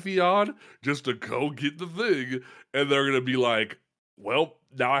Master Atheon just to go get the thing, and they're gonna be like, Well,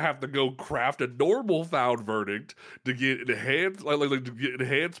 now I have to go craft a normal found verdict to get enhanced, to get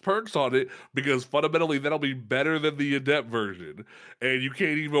enhanced perks on it, because fundamentally that'll be better than the adept version. And you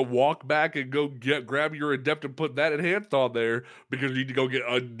can't even walk back and go grab your adept and put that enhanced on there, because you need to go get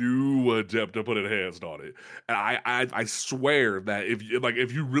a new adept to put enhanced on it. And I swear that if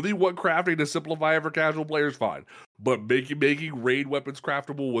you really want crafting to simplify it for casual players, fine. But making raid weapons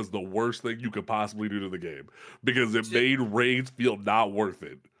craftable was the worst thing you could possibly do to the game, because it made raids feel not worth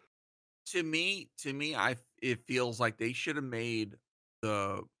it. To me, it feels like they should have made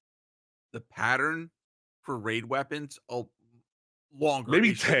the pattern for raid weapons longer. Maybe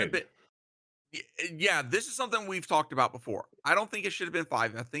It should have 10. been. Yeah, this is something we've talked about before. I don't think it should have been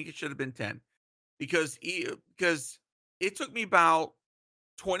 5. I think it should have been 10, because it took me about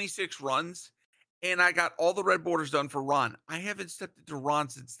 26 runs, and I got all the red borders done for Ron. I haven't stepped into Ron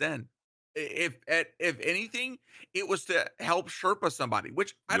since then. If anything, it was to help Sherpa somebody,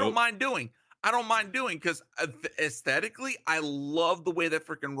 which I don't Yep. mind doing. I don't mind doing, because aesthetically, I love the way that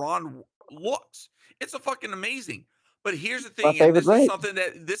freaking Ron looks. It's a fucking amazing. But here's the My thing, and favorite this is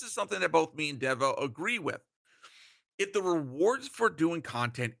raid. something that both me and Devo agree with. If the rewards for doing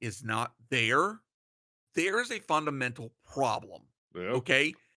content is not there is a fundamental problem. Yeah. Okay.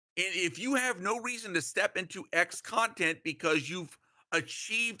 And if you have no reason to step into X content because you've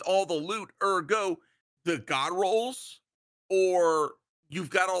achieved all the loot, ergo the god rolls, or you've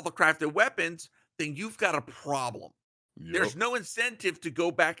got all the crafted weapons, then you've got a problem. There's Yep. no incentive to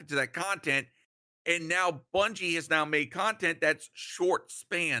go back into that content. And now Bungie has now made content that's short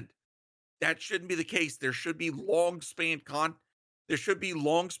spanned. That shouldn't be the case. There should be long span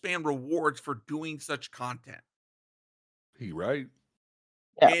rewards for doing such content. He right.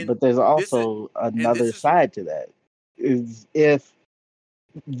 Yeah, And but there's also another this is- side to that. Is if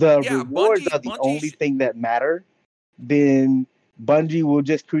the Yeah, rewards Bungie- are the Bungie only sh- thing that matter, then Bungie will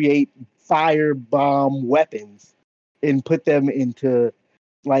just create firebomb weapons and put them into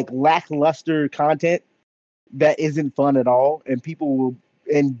like lackluster content that isn't fun at all, and people will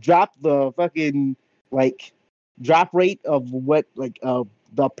drop the fucking like drop rate of what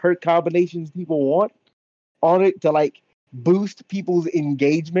the perk combinations people want on it to like boost people's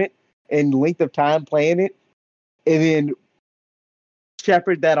engagement and length of time playing it, and then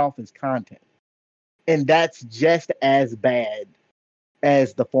shepherd that off as content. And that's just as bad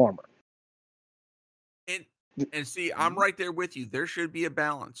as the former. And see, I'm right there with you. There should be a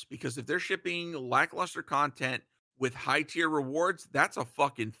balance, because if they're shipping lackluster content with high tier rewards, that's a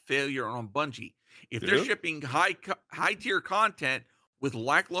fucking failure on Bungie. If they're Yeah. shipping high tier content with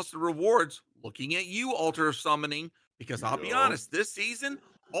lackluster rewards, looking at you, Altar Summoning, because I'll be Yeah. honest, this season,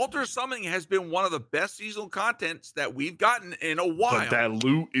 Altar Summoning has been one of the best seasonal contents that we've gotten in a while. But that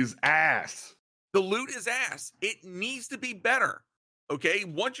loot is ass. The loot is ass. It needs to be better. Okay,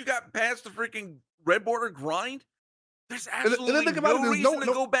 once you got past the freaking red border grind, there's then absolutely think about it, no there's reason no- to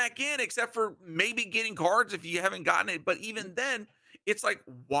go back in, except for maybe getting cards if you haven't gotten it. But even then, it's like,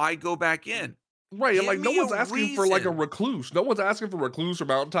 why go back in? Right, and Give like no me a one's asking for like a reason. recluse. No one's asking for recluse or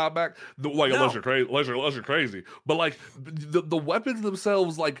mountaintop back. Unless No. you're crazy, unless you're crazy. But like the weapons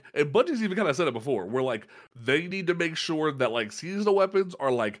themselves, like, and Bungie's even kind of said it before, where like they need to make sure that like seasonal weapons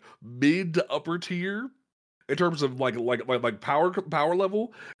are like mid to upper tier in terms of like power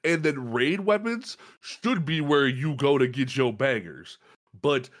level, and then raid weapons should be where you go to get your bangers.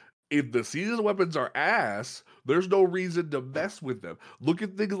 But if the season weapons are ass, there's no reason to mess with them. Look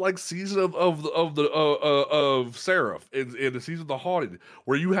at things like season of Seraph in the season of the Haunted,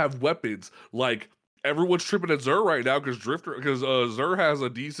 where you have weapons like everyone's tripping at Zur right now because Zur has a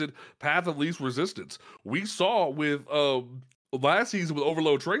decent path of least resistance. We saw with last season with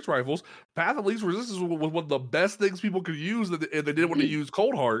Overload Trace Rifles, Path of Least Resistance was one of the best things people could use, and they didn't want to use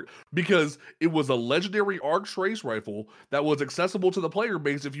Cold Heart because it was a legendary ARC Trace Rifle that was accessible to the player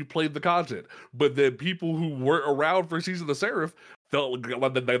base if you played the content. But then people who weren't around for Season of the Seraph felt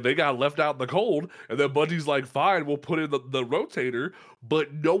like they got left out in the cold, and then Bungie's like, fine, we'll put in the rotator,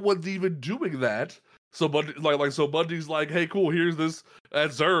 but no one's even doing that. So Bungie's like, hey, cool, here's this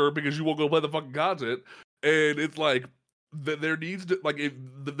at Zur because you won't go play the fucking content. And it's like, there needs to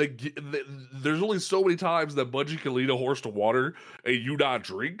there's only so many times that Bungie can lead a horse to water and you not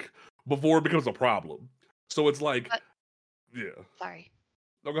drink before it becomes a problem. So it's like, yeah. Sorry.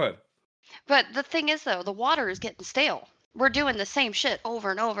 No, go ahead. But the thing is, though, the water is getting stale. We're doing the same shit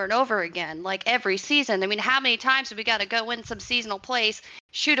over and over and over again, like every season. I mean, how many times have we got to go in some seasonal place,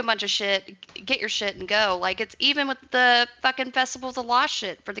 shoot a bunch of shit, get your shit, and go? Like, it's even with the fucking Festivals of Lost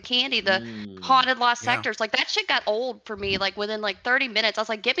shit for the candy, the haunted lost Yeah. sectors. Like, that shit got old for me, like, within, like, 30 minutes. I was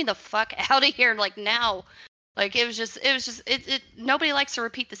like, get me the fuck out of here, like, now. Like it nobody likes to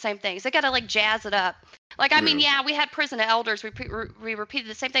repeat the same things. They got to like jazz it up. Like, I mean, yeah, we had Prison of Elders. We repeated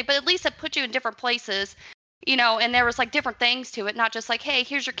the same thing, but at least it put you in different places, and there was like different things to it, not just like, hey,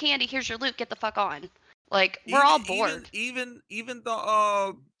 here's your candy, here's your loot, get the fuck on. Like, we're all bored. Even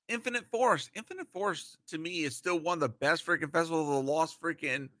the Infinite Forest. Infinite Forest to me is still one of the best freaking Festival of the Lost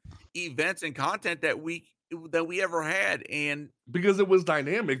freaking events and content that we ever had. And because it was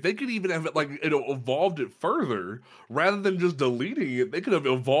dynamic, they could even have it like evolved it further rather than just deleting it. They could have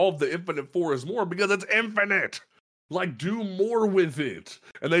evolved the Infinite Forest more because it's infinite. Like, do more with it,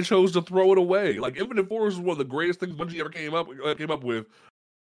 and they chose to throw it away. Like, Infinite Forest was one of the greatest things Bungie ever came up with,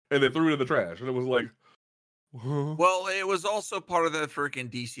 and they threw it in the trash. And it was like, well, it was also part of the freaking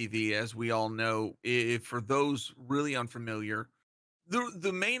DCV, as we all know. If for those really unfamiliar,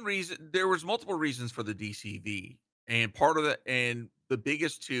 the main reason, there was multiple reasons for the DCV, and part of and the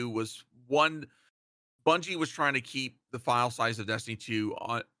biggest two was, one, Bungie was trying to keep the file size of Destiny 2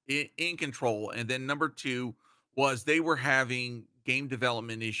 in control, and then number two was they were having game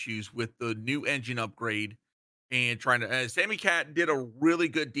development issues with the new engine upgrade, and trying to. Sammy Cat did a really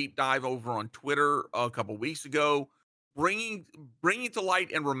good deep dive over on Twitter a couple weeks ago, bringing to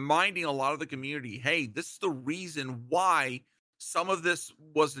light and reminding a lot of the community, hey, this is the reason why some of this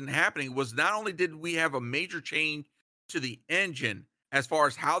wasn't happening. Was not only did we have a major change to the engine as far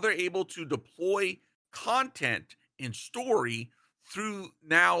as how they're able to deploy content and story through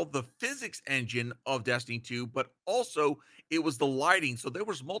now the physics engine of Destiny 2, but also it was the lighting. So there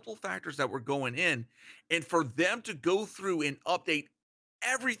was multiple factors that were going in, and for them to go through and update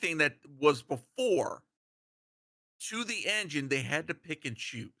everything that was before to the engine, they had to pick and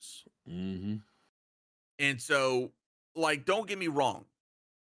choose. Mm-hmm. And so, like, don't get me wrong,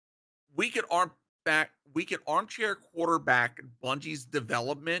 we could armchair quarterback Bungie's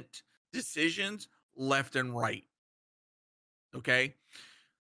development decisions left and right. Okay.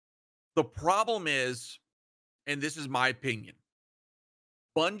 The problem is, and this is my opinion,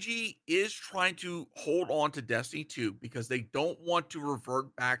 Bungie is trying to hold on to Destiny 2 because they don't want to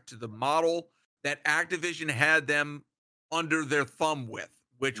revert back to the model that Activision had them under their thumb with,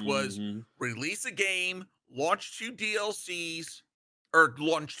 which was release a game, launch 2 DLCs, or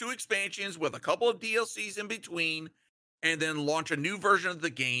launch 2 expansions with a couple of DLCs in between, and then launch a new version of the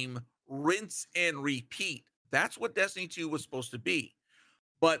game, rinse and repeat. That's what Destiny 2 was supposed to be.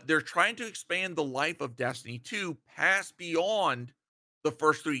 But they're trying to expand the life of Destiny 2 past beyond the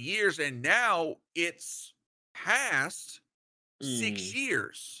first 3 years, and now it's past 6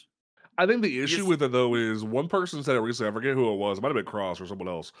 years. I think the issue with it, though, is one person said it recently. I forget who it was. It might have been Cross or someone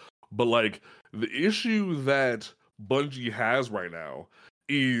else. But, like, the issue that Bungie has right now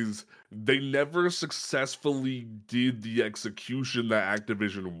is they never successfully did the execution that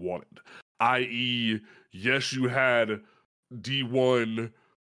Activision wanted. I.e., yes, you had D1,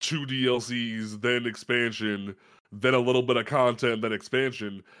 2 DLCs, then expansion, then a little bit of content, then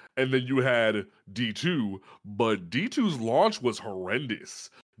expansion, and then you had D2, but D2's launch was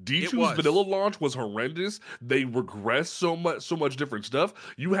horrendous. D2's vanilla launch was horrendous. They regressed so much different stuff.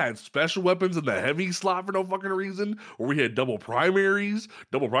 You had special weapons in the heavy slot for no fucking reason, or we had double primaries.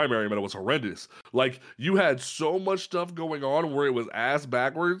 Double primary meta was horrendous. Like, you had so much stuff going on where it was ass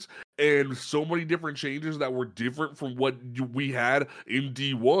backwards, and so many different changes that were different from what we had in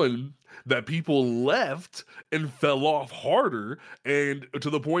D1 that people left and fell off harder, and to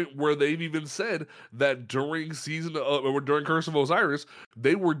the point where they've even said that during during Curse of Osiris,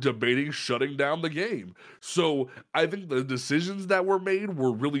 they were debating shutting down the game. So I think the decisions that were made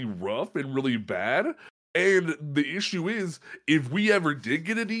were really rough and really bad. And the issue is, if we ever did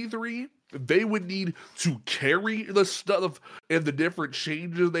get an E3, they would need to carry the stuff and the different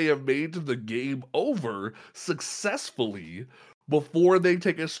changes they have made to the game over successfully before they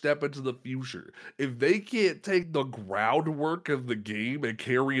take a step into the future. If they can't take the groundwork of the game and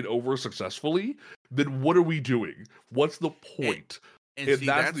carry it over successfully, then what are we doing? What's the point? And see,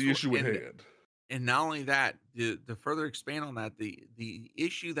 that's the issue at hand. And not only that, to further expand on that, the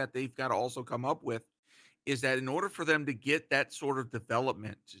issue that they've got to also come up with is that in order for them to get that sort of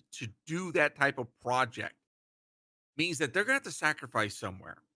development to do that type of project means that they're going to have to sacrifice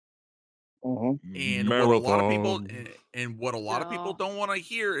somewhere. And what a lot of people don't want to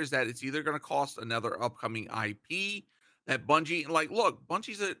hear is that it's either going to cost another upcoming IP that Bungie, like, look,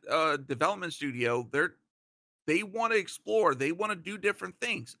 Bungie's a development studio. They want to explore. They want to do different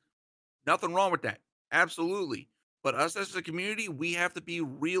things. Nothing wrong with that. Absolutely. But us as a community, we have to be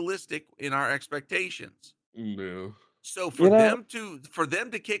realistic in our expectations. Yeah. So for them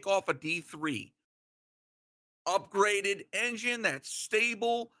to kick off a D3 upgraded engine that's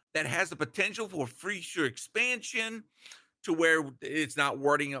stable, that has the potential for future expansion, to where it's not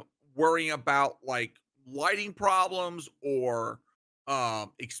worrying about like lighting problems or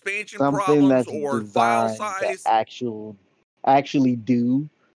expansion Something problems that's or file designed to size. actually do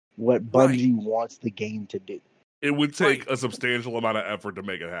what Right. Bungie wants the game to do. It would take Right. a substantial amount of effort to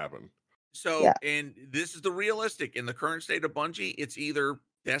make it happen. So, Yeah. and this is the realistic in the current state of Bungie. It's either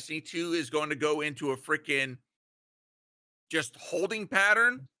Destiny 2 is going to go into a freaking just holding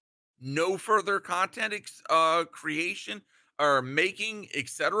pattern, no further content creation or making,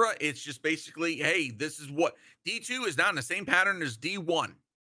 etc. It's just basically, hey, this is what D2 is not in the same pattern as D1.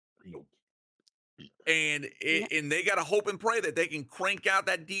 Nope. And and they got to hope and pray that they can crank out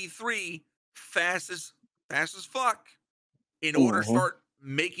that D3 fast as fuck in order to start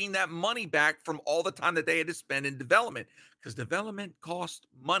making that money back from all the time that they had to spend in development, because development costs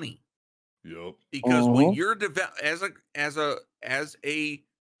money. Yep. Because when you're as a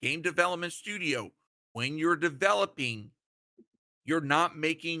game development studio, when you're developing, you're not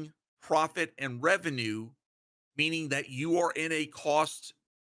making profit and revenue, meaning that you are in a cost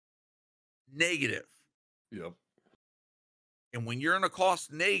negative. Yep. And when you're in a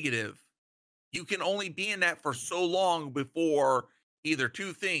cost negative, you can only be in that for so long before either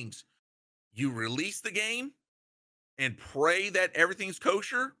two things: you release the game and pray that everything's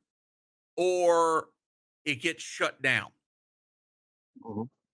kosher, or it gets shut down.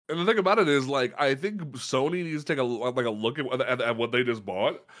 And the thing about it is, like, I think Sony needs to take a look at what they just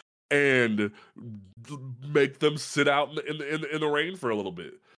bought and make them sit out in the rain for a little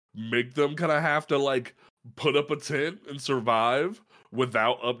bit. Make them kind of have to like put up a tent and survive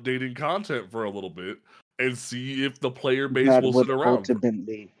without updating content for a little bit, and see if the player base will sit around.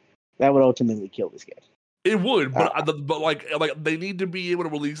 That would ultimately kill this game. It would, but like they need to be able to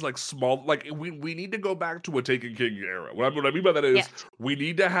release like small, like we need to go back to a Taken King era. What I mean by that is we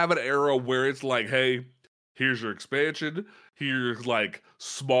need to have an era where it's like, hey, here's your expansion, here's like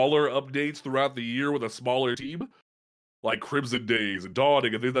smaller updates throughout the year with a smaller team, like Crimson Days and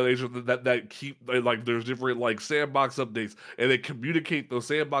Dawning and things that keep like there's different like sandbox updates, and they communicate those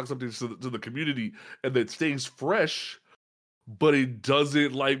sandbox updates to the community, and it stays fresh. But it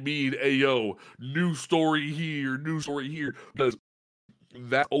doesn't like mean, hey yo, new story here, because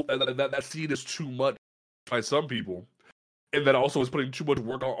that scene is too much by some people, and that also is putting too much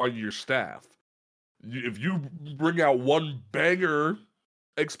work on your staff. If you bring out one banger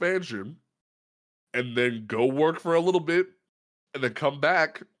expansion and then go work for a little bit and then come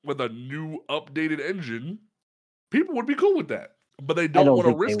back with a new updated engine, people would be cool with that, but they don't want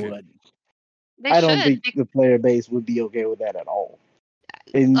to risk it. I don't think the player base would be okay with that at all.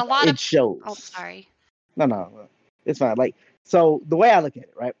 And it shows. Oh, sorry. No, it's fine. Like, so the way I look at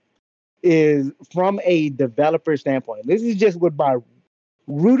it, right, is from a developer standpoint. This is just with my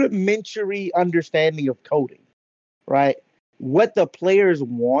rudimentary understanding of coding, right? What the players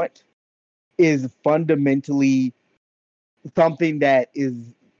want is fundamentally something that is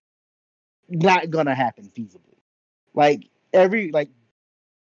not gonna happen feasibly. Like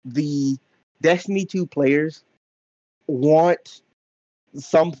the Destiny 2 players want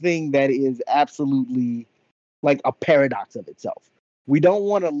something that is absolutely like a paradox of itself. We don't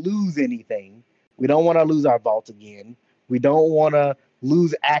want to lose anything. We don't want to lose our vault again. We don't want to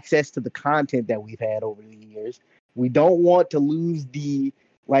lose access to the content that we've had over the years. We don't want to lose the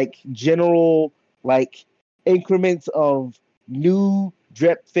like general like increments of new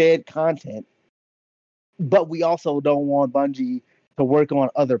drip-fed content. But we also don't want Bungie to work on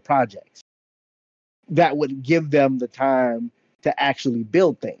other projects that would give them the time to actually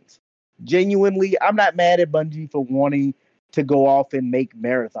build things. Genuinely, I'm not mad at Bungie for wanting to go off and make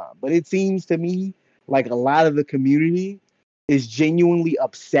Marathon, but it seems to me like a lot of the community is genuinely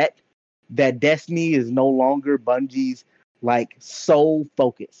upset that Destiny is no longer Bungie's like sole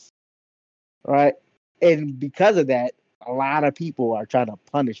focus, right? And because of that, a lot of people are trying to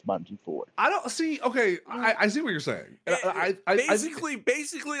punish Bungie for it. I don't see. Okay, I see what you're saying.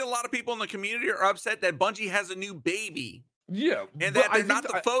 Basically, a lot of people in the community are upset that Bungie has a new baby. Yeah, and that they're not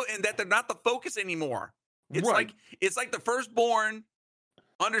they're not the focus anymore. It's right. It's like the firstborn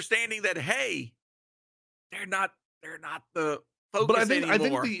understanding that, hey, they're not the focus but anymore. I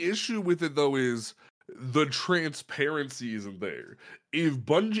think the issue with it though is the transparency isn't there. If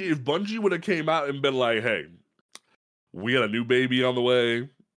Bungie would have came out and been like, hey, we got a new baby on the way.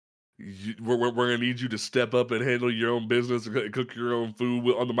 We're gonna need you to step up and handle your own business and cook your own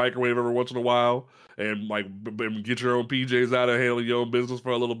food on the microwave every once in a while, and like get your own PJs out and handle your own business for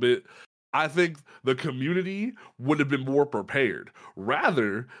a little bit. I think the community would have been more prepared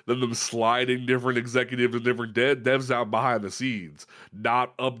rather than them sliding different executives and different devs out behind the scenes,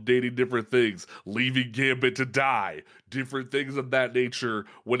 not updating different things, leaving Gambit to die, different things of that nature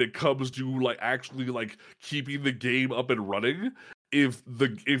when it comes to like actually like keeping the game up and running. If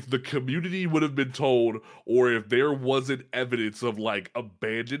the community would have been told, or if there wasn't evidence of like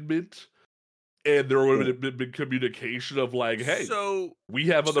abandonment, and there would have been communication of like, hey, So we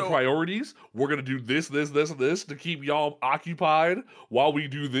have other priorities. We're gonna do this, and this to keep y'all occupied while we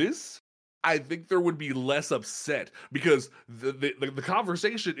do this. I think there would be less upset because the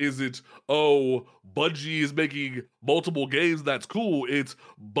conversation isn't, oh, Bungie is making multiple games. That's cool. It's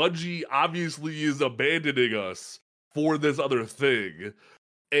Bungie obviously is abandoning us for this other thing.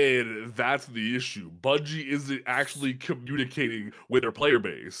 And that's the issue. Bungie isn't actually communicating with their player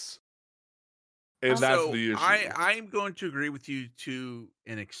base. And that's the issue. I'm going to agree with you to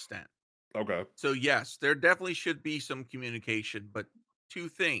an extent. Okay. So yes, there definitely should be some communication, but two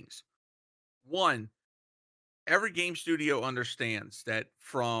things. One, every game studio understands that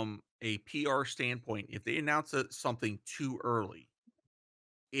from a PR standpoint, if they announce something too early,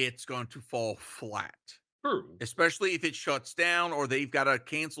 it's going to fall flat. True. Especially if it shuts down or they've got to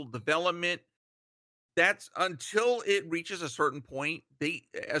cancel development. That's until it reaches a certain point. They,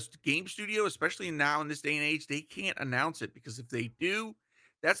 as game studio, especially now in this day and age, they can't announce it because if they do,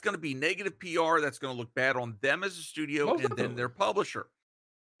 that's going to be negative PR. That's going to look bad on them as a studio and then their publisher.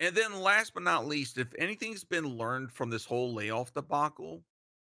 And then last but not least, if anything's been learned from this whole layoff debacle,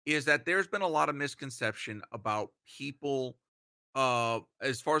 is that there's been a lot of misconception about people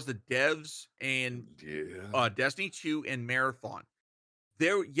as far as the devs and Destiny 2 and Marathon.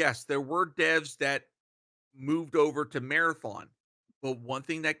 There were devs that moved over to Marathon, but one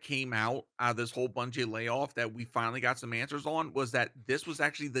thing that came out of this whole Bungie layoff that we finally got some answers on was that this was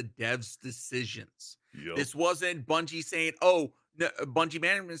actually the devs' decisions. This wasn't Bungie saying, "Oh, no, Bungie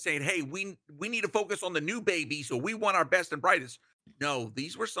management saying, hey, we need to focus on the new baby, so we want our best and brightest." No,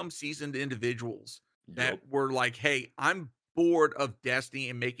 these were some seasoned individuals that were like, "Hey, I'm bored of Destiny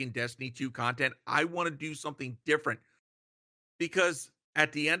and making Destiny 2 content. I want to do something different." Because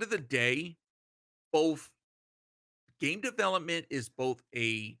at the end of the day, both game development is both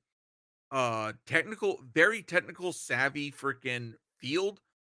a very technical savvy freaking field,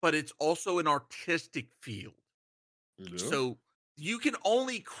 but it's also an artistic field. So you can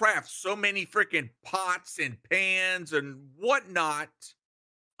only craft so many freaking pots and pans and whatnot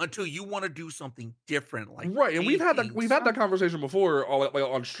until you want to do something different. Like right, and we've had that conversation before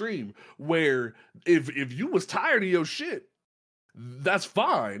on stream where if you was tired of your shit, that's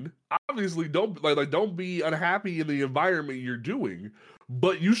fine. Obviously, don't be unhappy in the environment you're doing,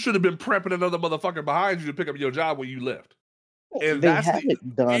 but you should have been prepping another motherfucker behind you to pick up your job when you left. And they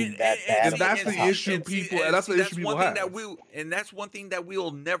haven't done that bad. And that's the issue people have. And that's one thing that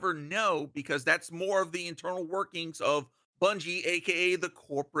we'll never know because that's more of the internal workings of Bungie, aka the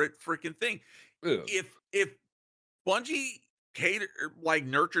corporate freaking thing. Yeah. If Bungie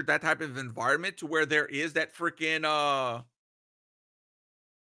nurtured that type of environment to where there is that freaking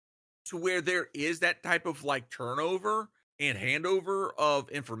to where there is that type of like turnover and handover of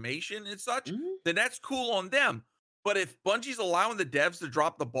information and such, then that's cool on them. But if Bungie's allowing the devs to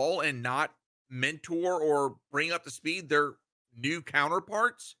drop the ball and not mentor or bring up to speed their new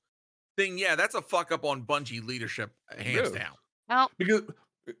counterparts, then yeah, that's a fuck up on Bungie leadership, hands down. Well, because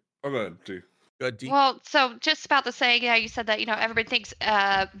go ahead, G. Well, so just about to say, yeah, you said that, everybody thinks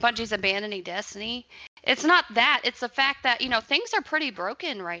Bungie's abandoning Destiny. It's not that. It's the fact that, things are pretty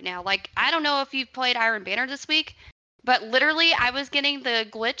broken right now. Like, I don't know if you've played Iron Banner this week, but literally I was getting the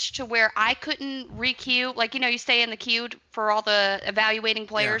glitch to where I couldn't re-queue. Like, you stay in the queue for all the evaluating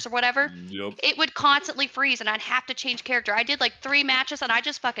players or whatever. Yep. It would constantly freeze and I'd have to change character. I did like 3 matches and I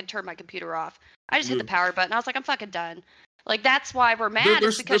just fucking turned my computer off. I just hit the power button. I was like, I'm fucking done. Like, that's why we're mad.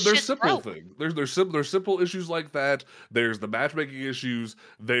 Is because there's shit's simple broke. things. There's simple issues like that. There's the matchmaking issues.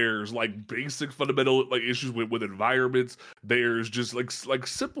 There's like basic fundamental like issues with environments. There's just like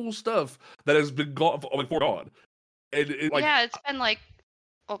simple stuff that has been forgone. And it's been like,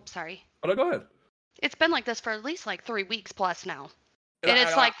 oh, sorry. Oh, no, go ahead. It's been like this for at least like 3 weeks plus now. And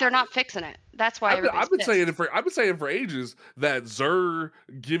it's like they're not fixing it. That's why I've been saying pissed. it for ages that Xur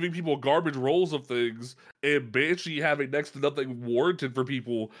giving people garbage rolls of things and Banshee having next to nothing warranted for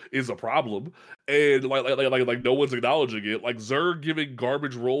people is a problem, and like no one's acknowledging it. Like Xur giving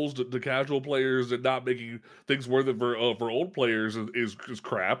garbage rolls to casual players and not making things worth it for old players is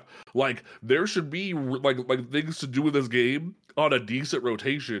crap. Like there should be like things to do in this game on a decent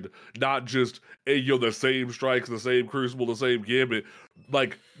rotation, not just hey, the same strikes, the same crucible, the same gambit.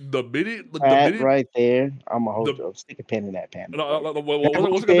 Like the Pat, minute right there. I'm gonna the hold you. Stick a pin in that, Panda.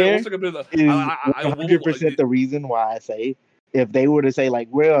 what's There a bit is I will 100% the reason why I say if they were to say like,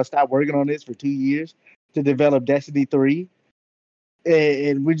 "Well, stop working on this for 2 years to develop Destiny 3,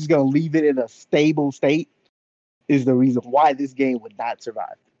 and we're just gonna leave it in a stable state," is the reason why this game would not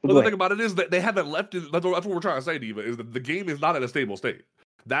survive. But Well, go the thing ahead. about it is that they haven't left it. That's what we're trying to say, Diva. Is that the game is not in a stable state.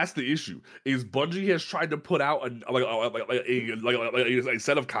 That's the issue. Is Bungie has tried to put out a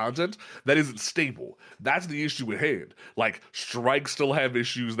set of content that isn't stable. That's the issue at hand. Like strikes still have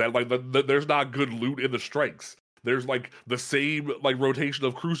issues that there's not good loot in the strikes. There's like the same like rotation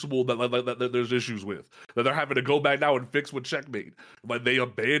of Crucible that there's issues with. That they're having to go back now and fix with Checkmate. Like they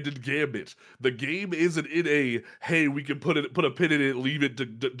abandoned Gambit. The game isn't in a hey we can put a pin in it, leave it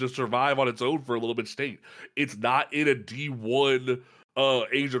to survive on its own for a little bit state. It's not in a D1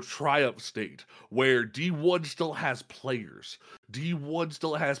 Age of Triumph state where D1 still has players. D1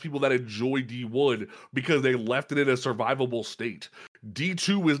 still has people that enjoy D1 because they left it in a survivable state.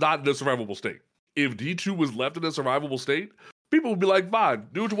 D2 is not in a survivable state. If D2 was left in a survivable state, people would be like, fine,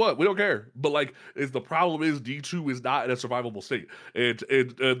 do what you want. We don't care. But like, the problem is D2 is not in a survivable state. And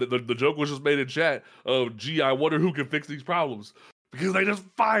the joke was just made in chat of, gee, I wonder who can fix these problems. Because they just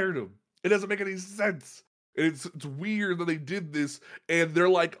fired him. It doesn't make any sense. It's weird that they did this. And they're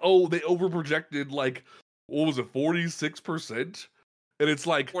like, oh, they overprojected like, what was it, 46%? And it's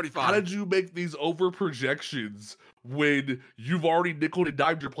like, 45. how did you make these over projections when you've already nickel and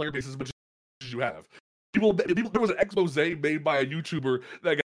dimed your player base as much as you have? People, there was an expose made by a YouTuber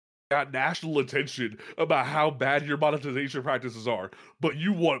that got national attention about how bad your monetization practices are, but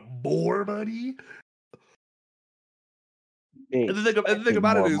you want more money? And the thing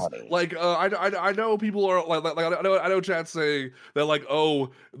about it is, like, I know people are like I know chat's saying that like,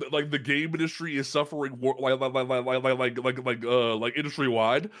 oh, like the game industry is suffering like industry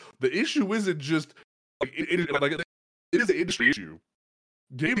wide. The issue isn't just like it is an industry issue.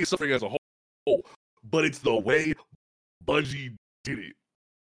 Gaming is suffering as a whole, but it's the way Bungie did it.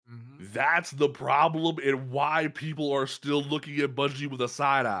 That's the problem, and why people are still looking at Bungie with a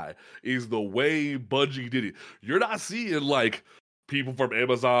side eye is the way Bungie did it. You're not seeing like people from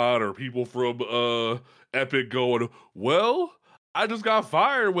Amazon or people from Epic going, well, I just got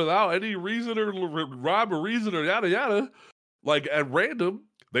fired without any reason or rhyme or reason or yada yada. Like at random,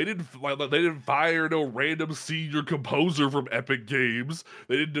 they didn't fire no random senior composer from Epic Games.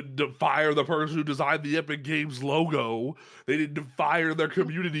 They didn't fire the person who designed the Epic Games logo. They didn't fire their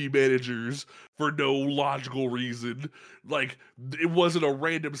community managers for no logical reason. Like it wasn't a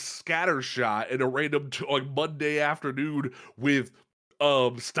random scatter shot and a random like Monday afternoon with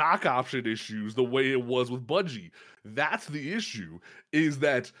stock option issues the way it was with Bungie. That's the issue, is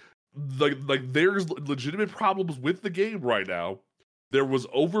that like there's legitimate problems with the game right now. There was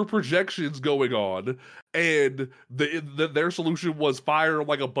over projections going on, and their solution was fire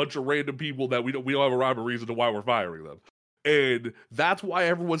like a bunch of random people that we don't have a rhyme or reason to why we're firing them. And that's why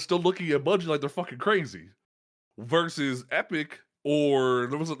everyone's still looking at Bungie like they're fucking crazy. Versus Epic, or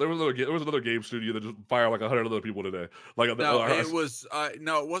there was another game studio that just fired like 100 other people today. Like no,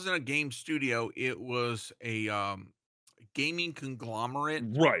 it wasn't a game studio. It was a gaming conglomerate,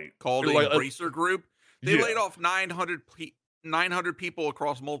 right? Called like Embracer Group. They laid off 900 people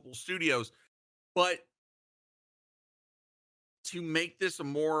across multiple studios. But to make this a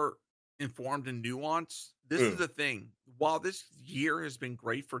more informed and nuanced, this is the thing. While this year has been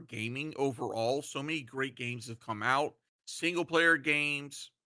great for gaming overall, so many great games have come out, single player games,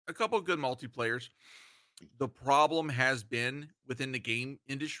 a couple of good multiplayers. The problem has been within the game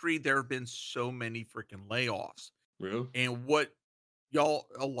industry, there have been so many freaking layoffs. Really? And what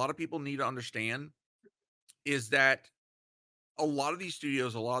a lot of people need to understand is that a lot of these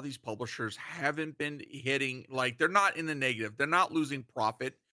studios, a lot of these publishers haven't been hitting, like they're not in the negative. They're not losing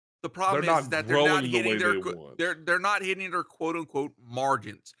profit. The problem is that they're not hitting they're not hitting their quote unquote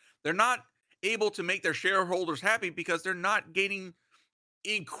margins. They're not able to make their shareholders happy because they're not getting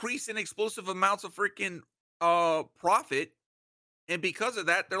increased and explosive amounts of freaking profit. And because of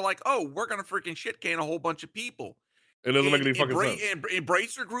that, they're like, oh, we're gonna freaking shit can a whole bunch of people. It doesn't make any fucking sense. And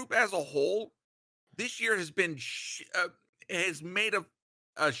Embracer Group as a whole, this year has been has made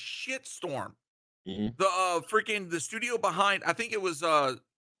a shitstorm. Mhm. The freaking the studio behind, I think it was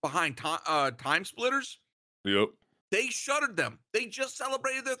behind Time Splitters. Yep. They shuttered them. They just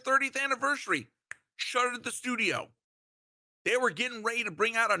celebrated their 30th anniversary. Shuttered the studio. They were getting ready to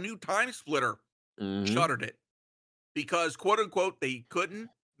bring out a new Time Splitter. Mhm. Shuttered it because, quote unquote, they couldn't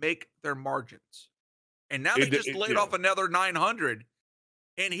make their margins. And now they just laid off another 900.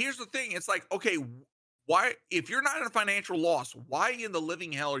 And here's the thing. It's like, okay, why, if you're not in a financial loss, why in the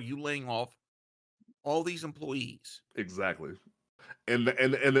living hell are you laying off all these employees? Exactly. And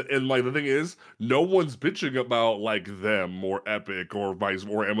like the thing is, no one's bitching about like them or Epic or Vice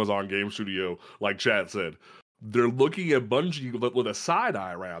or Amazon Game Studio, like Chad said. They're looking at Bungie with a side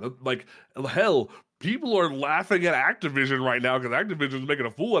eye around it. Like, hell, people are laughing at Activision right now because Activision's making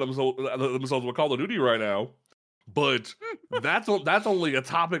a fool out of themselves with Call of Duty right now. But that's only a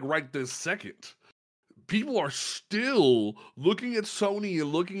topic right this second. People are still looking at Sony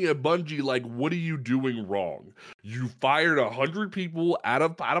and looking at Bungie like, what are you doing wrong? You fired 100 people out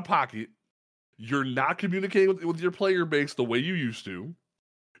of pocket. You're not communicating with your player base the way you used to.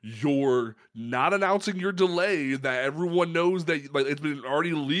 You're not announcing your delay that everyone knows that, like, it's been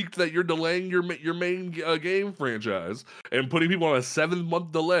already leaked that you're delaying your main game franchise and putting people on a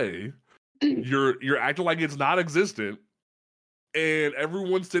 7-month delay. You're acting like it's not existent. And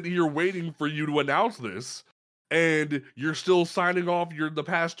everyone's sitting here waiting for you to announce this, and you're still signing off the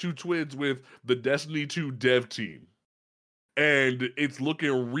past 2 twids with the Destiny 2 dev team. And it's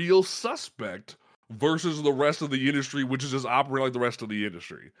looking real suspect versus the rest of the industry, which is just operating like the rest of the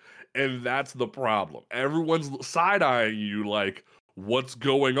industry. And that's the problem. Everyone's side-eyeing you like, what's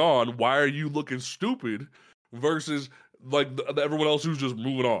going on? Why are you looking stupid? Versus like everyone else who's just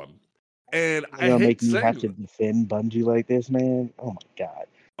moving on. And I hate make you saying have to defend Bungie like this, man. Oh my god.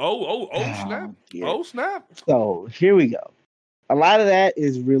 Oh snap. Yeah. Oh snap. So here we go. A lot of that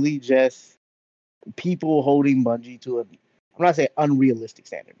is really just people holding Bungie to I'm not saying unrealistic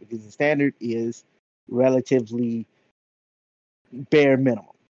standard, because the standard is relatively bare minimum.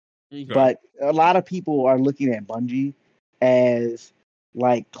 Okay. But a lot of people are looking at Bungie as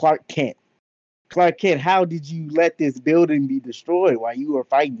like Clark Kent. Clark Kent, how did you let this building be destroyed while you were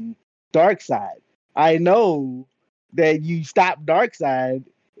fighting Darkseid? I know that you stopped Darkseid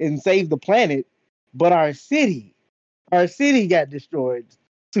and saved the planet, but our city got destroyed,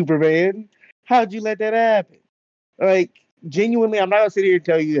 Superman. How'd you let that happen? Like, genuinely, I'm not gonna sit here and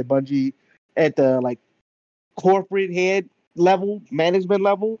tell you that Bungie at the like corporate head level, management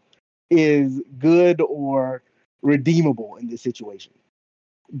level, is good or redeemable in this situation.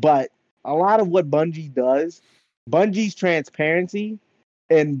 But a lot of what Bungie does, Bungie's transparency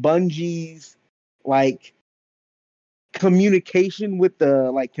and Bungie's like communication with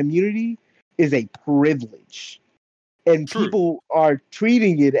the like community is a privilege. And True. people are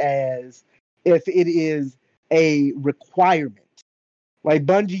treating it as if it is a requirement. Like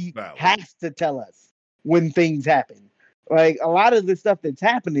Bungie Valid. has to tell us when things happen. Like a lot of the stuff that's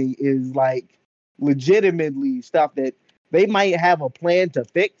happening is like legitimately stuff that they might have a plan to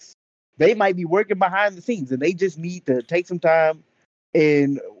fix. They might be working behind the scenes and they just need to take some time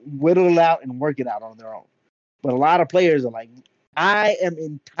and whittle it out and work it out on their own. But a lot of players are like, I am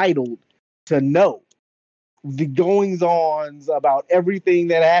entitled to know the goings-ons about everything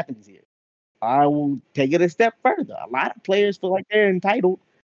that happens here. I will take it a step further. A lot of players feel like they're entitled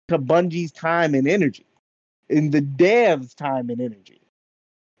to Bungie's time and energy, and the devs' time and energy.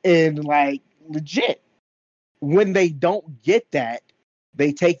 And like legit, when they don't get that,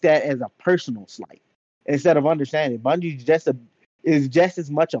 they take that as a personal slight instead of understanding Bungie is just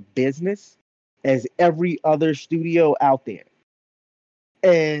as much a business as every other studio out there.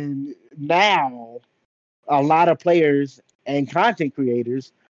 And now a lot of players and content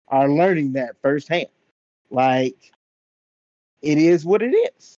creators are learning that firsthand. Like, it is what it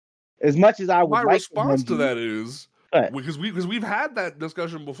is. As much as I would My like response to Bungie- that is What? because we've had that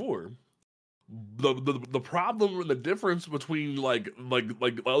discussion before. The problem and the difference between like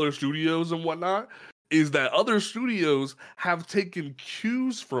other studios and whatnot is that other studios have taken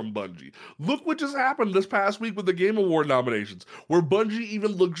cues from Bungie. Look what just happened this past week with the Game Award nominations, where Bungie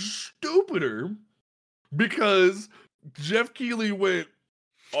even looked stupider because Jeff Keighley went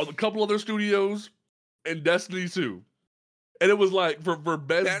on a couple other studios and Destiny 2. And it was like for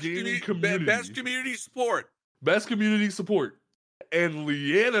best gaming community. Best community support. Best community support. And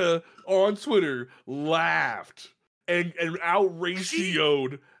Leanna on Twitter laughed and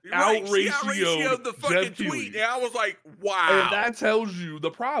outratioed the fucking tweet. And I was like, wow. And that tells you the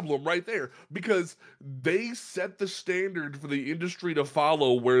problem right there. Because they set the standard for the industry to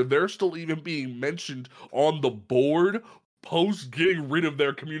follow where they're still even being mentioned on the board post getting rid of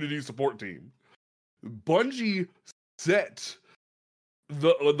their community support team. Bungie set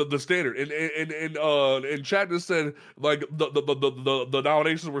the standard, and chat just said like the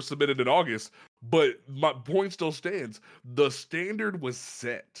nominations were submitted in August, but my point still stands. The standard was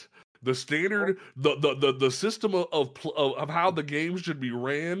set. The standard, the system of how the game should be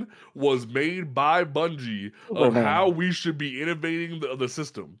ran was made by Bungie of Superman. how we should be innovating the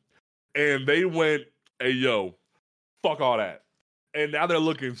system, and they went, "Hey yo, fuck all that," and now they're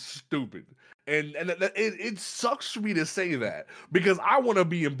looking stupid. And it sucks for me to say that because I want to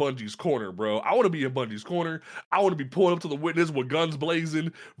be in Bungie's corner, bro. I want to be in Bungie's corner. I want to be pulling up to the witness with guns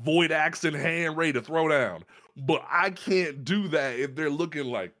blazing, void axe in hand, ready to throw down. But I can't do that if they're looking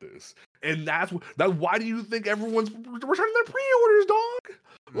like this. And that's why do you think everyone's returning their pre-orders, dog?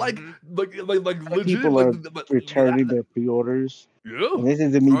 Like legit. People are returning their pre-orders. Yeah. And this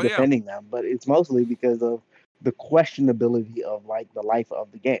isn't me Oh, yeah. defending them, but it's mostly because of the questionability of like the life of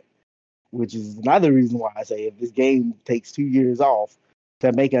the game, which is another reason why I say if this game takes 2 years off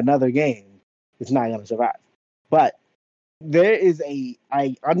to make another game, it's not going to survive. But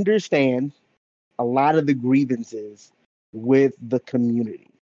I understand a lot of the grievances with the community.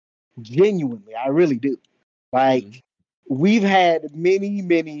 Genuinely, I really do. Like, we've had many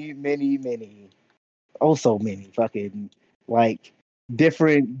fucking like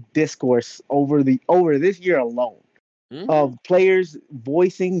different discourse over this year alone of players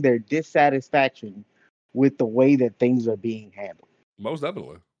voicing their dissatisfaction with the way that things are being handled. Most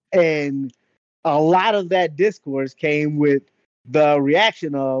definitely. And a lot of that discourse came with the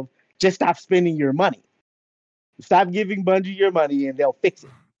reaction of just stop spending your money. Stop giving Bungie your money and they'll fix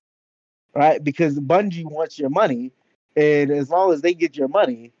it. Right? Because Bungie wants your money. And as long as they get your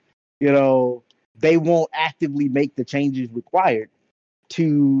money, they won't actively make the changes required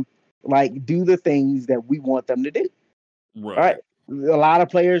to like do the things that we want them to do. Right. A lot of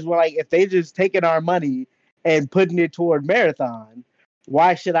players were like, if they just taking our money and putting it toward Marathon,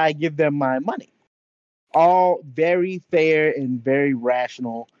 why should I give them my money? All very fair and very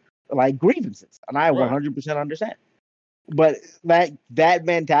rational like grievances. And I 100% understand. But that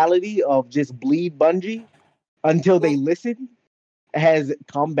mentality of just bleed Bungie until they listen has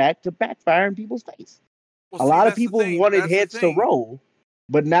come back to backfire in people's face. A lot of people wanted heads to roll,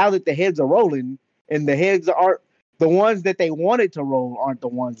 but now that the heads are rolling and the heads aren't the ones that they wanted to roll aren't the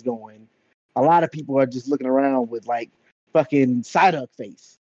ones going, a lot of people are just looking around with like fucking Psyduck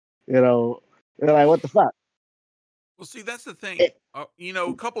face. They're like, what the fuck? Well, see, that's the thing. A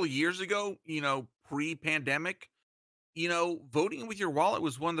couple of years ago, pre-pandemic, voting with your wallet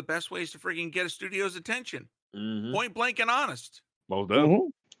was one of the best ways to freaking get a studio's attention. Point blank and honest. Well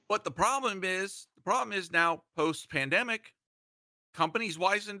done. But the problem is now post-pandemic, companies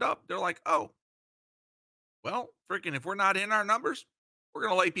wisened up. They're like, oh, well, freaking, if we're not in our numbers, we're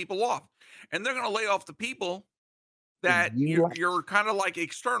going to lay people off. And they're going to lay off the people that you're kind of like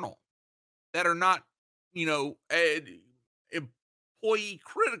external, that are not, employee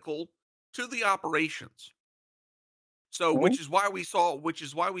critical to the operations. So, which is why we saw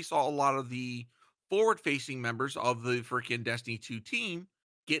a lot of the forward-facing members of the freaking Destiny 2 team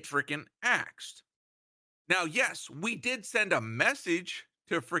get freaking axed. Now, yes, we did send a message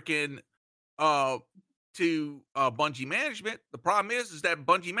to freaking Bungie management. The problem is that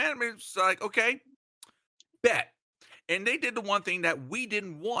Bungie management's like, okay, bet. And they did the one thing that we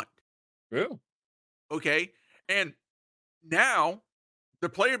didn't want. Yeah. Okay. And now the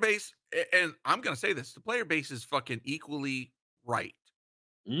player base, and I'm going to say this, the player base is fucking equally right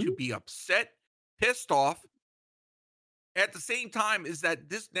to be upset, pissed off. At the same time, is that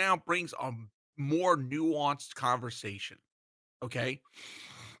this now brings a more nuanced conversation. Okay.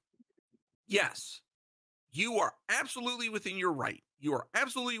 Yes, you are absolutely within your right. You are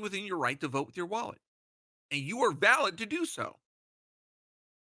absolutely within your right to vote with your wallet. And you are valid to do so.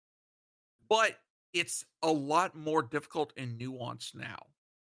 But it's a lot more difficult and nuanced now.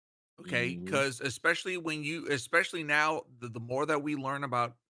 Okay. Because especially now, the more that we learn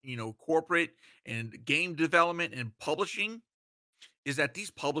about, corporate and game development and publishing, is that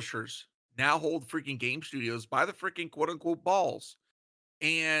these publishers now hold freaking game studios by the freaking quote unquote balls.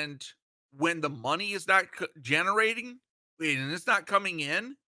 And when the money is not generating and it's not coming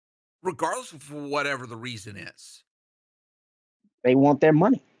in, regardless of whatever the reason is, they want their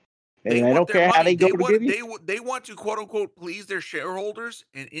money. And they don't care how they go to get it. They want to quote unquote please their shareholders,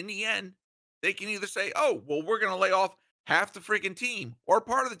 and in the end, they can either say, "Oh, well, we're going to lay off half the freaking team or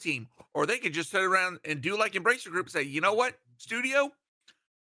part of the team," or they could just sit around and do like Embracer Group, and say, "You know what, studio,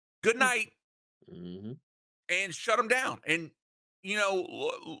 good night," and shut them down. And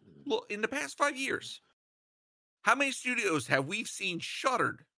look, in the past 5 years, How many studios have we seen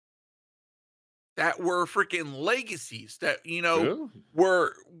shuttered that were freaking legacies that,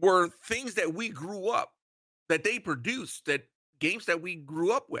 were things that we grew up, that they produced, that games that we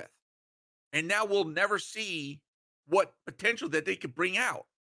grew up with. And now we'll never see what potential that they could bring out.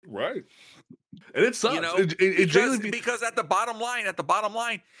 Right. And it sucks. Because at the bottom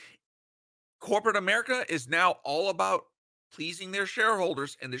line, corporate America is now all about pleasing their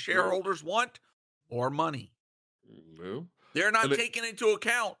shareholders, and the shareholders want more money. No. They're not taking into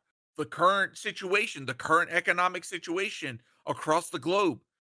account the current situation, the current economic situation across the globe.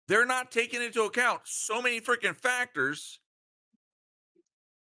 They're not taking into account so many freaking factors.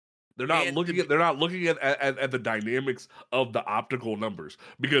 They're not looking at the dynamics of the optical numbers,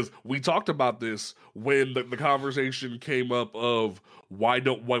 because we talked about this when the conversation came up of why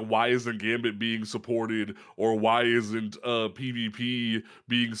isn't Gambit being supported, or why isn't PvP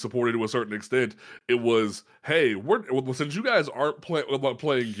being supported to a certain extent. It was, hey, since you guys aren't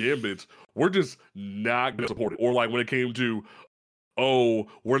playing Gambit, we're just not going to support it. Or like when it came to, oh,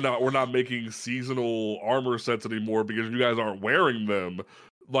 we're not making seasonal armor sets anymore because you guys aren't wearing them.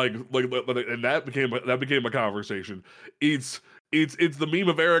 And that became a conversation. It's the meme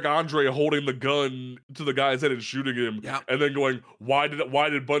of Eric Andre holding the gun to the guy's head and shooting him, and then going, why did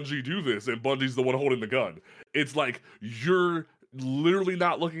Bungie do this? And Bungie's the one holding the gun. It's like, you're literally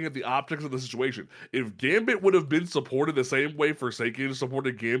not looking at the optics of the situation. If Gambit would have been supported the same way Forsaken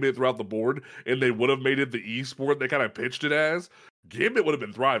supported Gambit throughout the board, and they would have made it the esport they kind of pitched it as, Gambit would have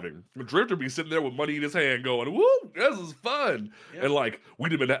been thriving. Drifter would be sitting there with money in his hand going, woo, this is fun. Yeah. And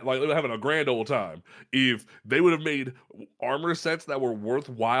we'd have been having a grand old time. If they would have made armor sets that were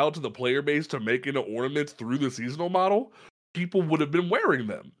worthwhile to the player base to make into ornaments through the seasonal model, people would have been wearing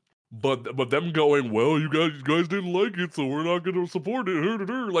them. But them going, well, you guys didn't like it, so we're not going to support it.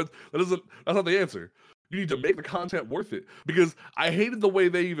 That's not the answer. You need to make the content worth it. Because I hated the way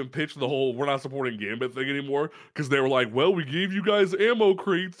they even pitched the whole we're not supporting Gambit thing anymore. Because they were like, well, we gave you guys ammo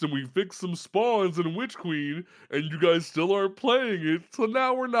crates and we fixed some spawns in Witch Queen, and you guys still aren't playing it, so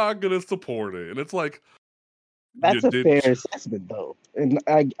now we're not going to support it. And it's like, that's a fair assessment, though. And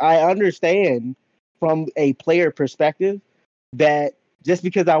I understand from a player perspective that just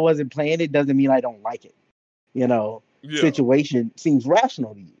because I wasn't playing it doesn't mean I don't like it. Situation seems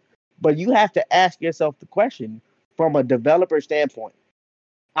rational to you. But you have to ask yourself the question from a developer standpoint.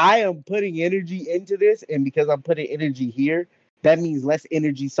 I am putting energy into this, and because I'm putting energy here, that means less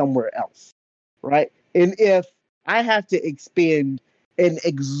energy somewhere else, right? And if I have to expend an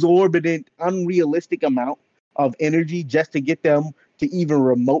exorbitant, unrealistic amount of energy just to get them to even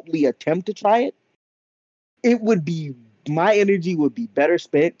remotely attempt to try it, my energy would be better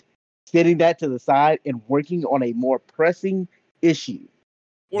spent setting that to the side and working on a more pressing issue.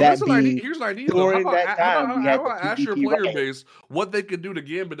 Well, here's an idea. How about ask your player base what they could do to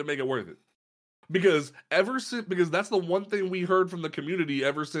Gambit to make it worth it? Because that's the one thing we heard from the community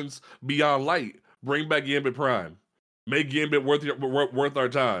ever since Beyond Light. Bring back Gambit Prime. Make Gambit worth our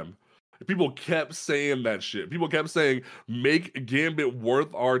time. People kept saying that shit. People kept saying, make Gambit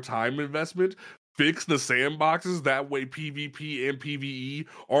worth our time investment. Fix the sandboxes. That way PvP and PvE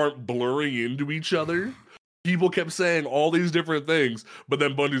aren't blurring into each other. People kept saying all these different things, but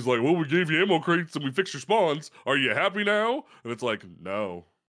then Bungie's like, well, we gave you ammo crates and we fixed your spawns. Are you happy now? And it's like, no,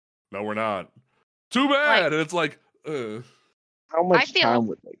 we're not. Too bad. And it's like, how much time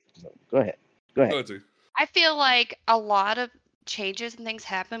would they? Go ahead. I feel like a lot of changes and things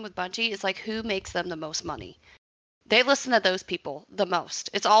happen with Bungie is like, who makes them the most money? They listen to those people the most.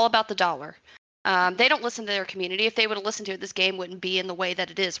 It's all about the dollar. They don't listen to their community. If they would have listened to it, this game wouldn't be in the way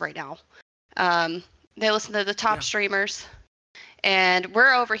that it is right now. They listen to the top streamers, and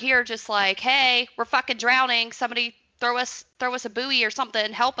we're over here just like, hey, we're fucking drowning. Somebody throw us a buoy or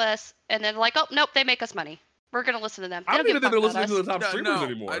something, help us. And then like, oh nope, they make us money. We're gonna listen to them. I don't even think they're listening to the top streamers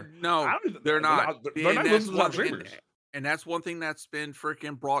anymore. No, they're not. They're not listening to the top streamers. And that's one thing that's been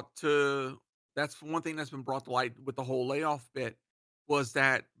freaking brought to. That's one thing that's been brought to light with the whole layoff bit, was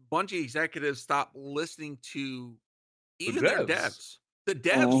that Bungie executives stopped listening to even their devs. The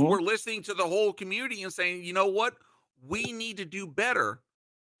devs were listening to the whole community and saying, you know what? We need to do better.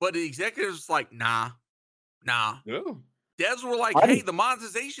 But the executives like, nah. Yeah. Devs were like, hey, the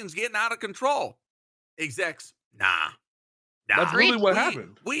monetization's getting out of control. Execs, nah. That's really what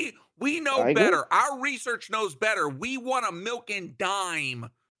happened. We know better. Our research knows better. We want to milk and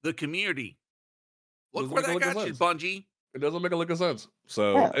dime the community. Look where that got you, Bungie. It doesn't make a lick of sense.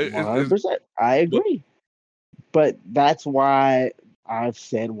 So, 100%. I agree. But that's why I've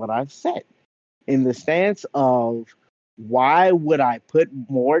said what I've said, in the stance of why would I put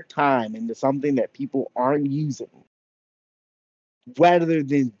more time into something that people aren't using rather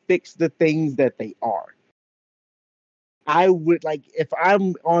than fix the things that they are? I would like if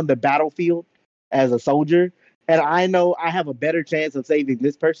I'm on the battlefield as a soldier and I know I have a better chance of saving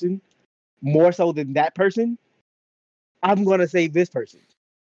this person more so than that person, I'm gonna save this person.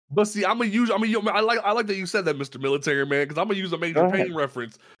 But see, I like that you said that, Mr. Military Man, because I'm gonna use a Major Pain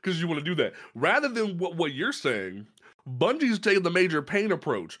reference because you want to do that rather than what you're saying. Bungie's taking the Major Pain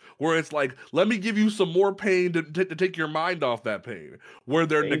approach, where it's like, let me give you some more pain to take your mind off that pain. Where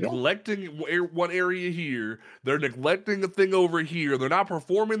they're neglecting one area here, they're neglecting a thing over here. They're not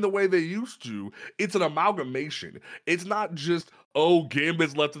performing the way they used to. It's an amalgamation. It's not just, oh,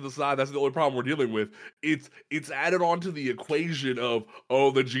 Gambit's left to the side. That's the only problem we're dealing with. It's added on to the equation of, oh,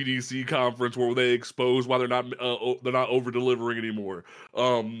 the GDC conference where they expose why they're not over delivering anymore.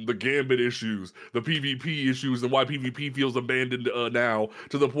 The Gambit issues, the PvP issues, and why PvP feels abandoned now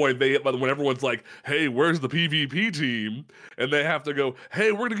to the point when everyone's like, hey, where's the PvP team? And they have to go,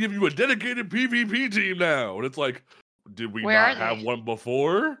 hey, we're gonna give you a dedicated PvP team now. And it's like, did we not have one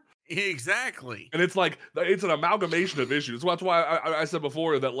before? Exactly. And it's like, it's an amalgamation of issues. That's why I said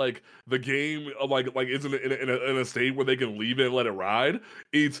before that like the game isn't in a state where they can leave it and let it ride.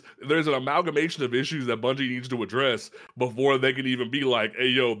 There's an amalgamation of issues that Bungie needs to address before they can even be like, hey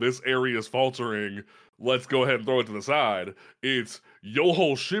yo, this area is faltering, let's go ahead and throw it to the side. It's, your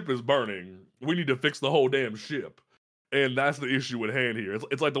whole ship is burning, we need to fix the whole damn ship. And that's the issue at hand here.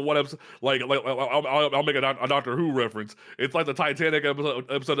 It's like the one episode, I'll make a Doctor Who reference. It's like the Titanic episode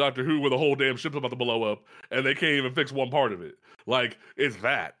of Doctor Who where the whole damn ship's about to blow up, and they can't even fix one part of it. Like, it's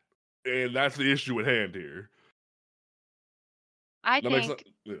that. And that's the issue at hand here. I think...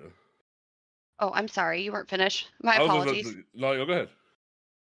 Yeah. Oh, I'm sorry. You weren't finished. My apologies. No, go ahead.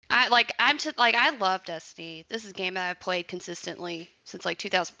 I love Destiny. This is a game that I've played consistently since like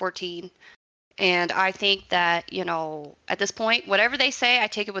 2014. And I think that, you know, at this point, whatever they say, I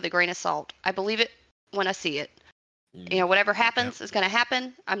take it with a grain of salt. I believe it when I see it. You know, whatever happens is going to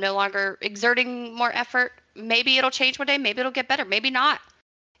happen. I'm no longer exerting more effort. Maybe it'll change one day. Maybe it'll get better. Maybe not.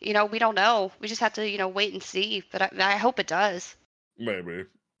 You know, we don't know. We just have to, you know, wait and see. But I hope it does. Maybe.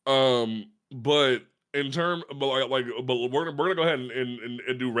 But in term, but we're gonna go ahead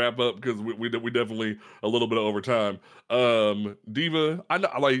and do wrap up because we definitely a little bit over time. Diva, I know,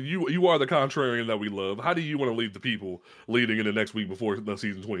 like you are the contrarian that we love. How do you want to lead the people leading into next week before the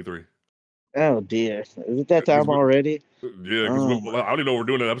season 23? Oh dear, is it that time already? Yeah, because I don't even know if we're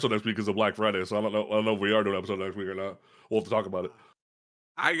doing an episode next week because of Black Friday, so I don't know if we are doing an episode next week or not. We'll have to talk about it.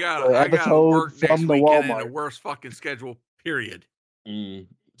 I got to work next weekend in the worst fucking schedule. Period.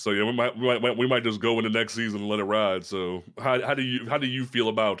 So yeah, we might just go into next season and let it ride. So how do you feel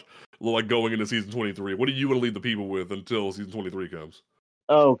about like going into season 23? What do you want to lead the people with until season 23 comes?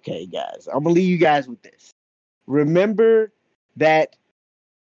 Okay, guys, I'm gonna leave you guys with this. Remember that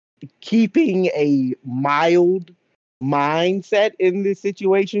keeping a mild mindset in this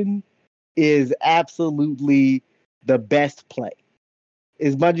situation is absolutely the best play.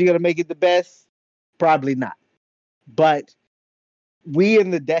 Is Bungie gonna make it the best? Probably not. But we in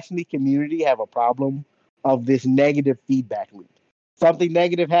the Destiny community have a problem of this negative feedback loop. Something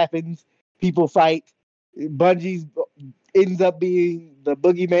negative happens, people fight, Bungie ends up being the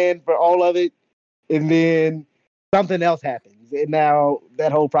boogeyman for all of it, and then something else happens, and now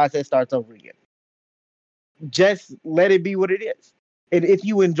that whole process starts over again. Just let it be what it is. And if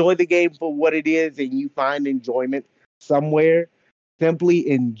you enjoy the game for what it is and you find enjoyment somewhere, simply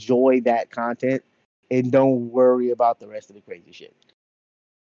enjoy that content and don't worry about the rest of the crazy shit.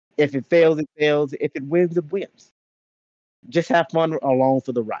 If it fails, it fails. If it wins, it wins. Just have fun along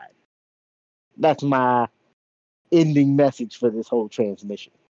for the ride. That's my ending message for this whole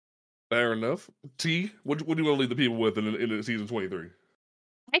transmission. Fair enough. T, what do you want to leave the people with in season 23?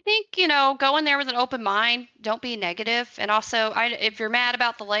 I think, you know, go in there with an open mind. Don't be negative. And also, if you're mad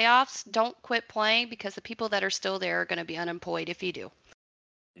about the layoffs, don't quit playing because the people that are still there are going to be unemployed if you do.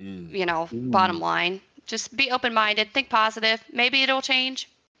 You know, bottom line. Just be open-minded. Think positive. Maybe it'll change.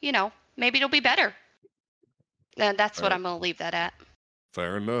 You know, maybe it'll be better. And that's what I'm going to leave that at.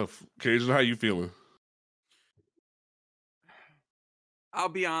 Fair enough. Cajun, how you feeling? I'll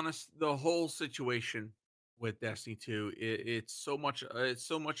be honest. The whole situation with Destiny 2, it's so much of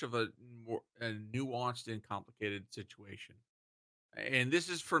a nuanced and complicated situation. And this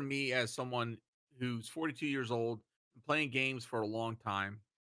is for me as someone who's 42 years old, playing games for a long time.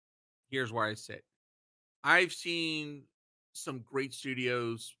 Here's where I sit. I've seen some great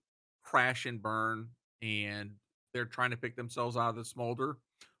studios crash and burn, and they're trying to pick themselves out of the smolder.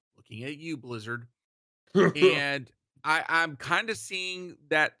 Looking at you, Blizzard. And I'm kind of seeing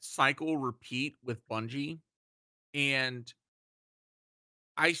that cycle repeat with Bungie, and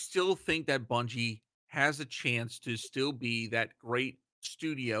I still think that Bungie has a chance to still be that great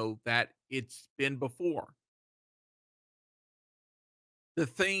studio that it's been before. The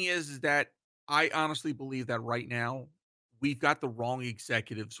thing is that I honestly believe that right now we've got the wrong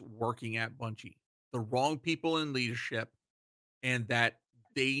executives working at Bungie, the wrong people in leadership, and that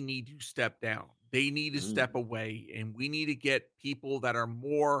they need to step down. They need to step away, and we need to get people that are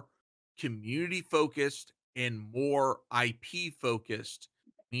more community focused and more IP focused,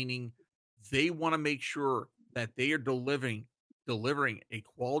 meaning they want to make sure that they are delivering a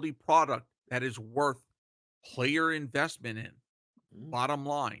quality product that is worth player investment in. Bottom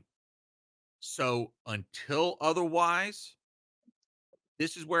line. So until otherwise,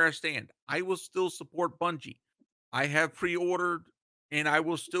 this is where I stand. I will still support Bungie. I have pre-ordered and I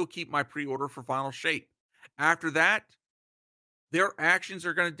will still keep my pre-order for Final Shape. After that, their actions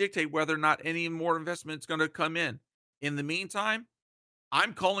are going to dictate whether or not any more investment is going to come in. In the meantime,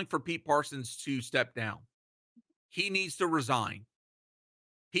 I'm calling for Pete Parsons to step down. He needs to resign.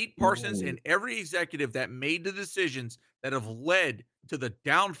 Pete Parsons and every executive that made the decisions that have led to the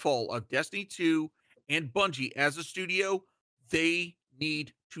downfall of Destiny 2 and Bungie as a studio, they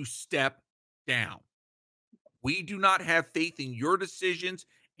need to step down. We do not have faith in your decisions,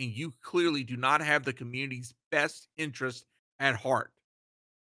 and you clearly do not have the community's best interest at heart.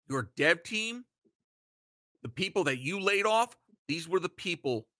 Your dev team, the people that you laid off, these were the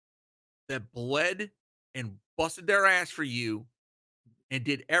people that bled and busted their ass for you and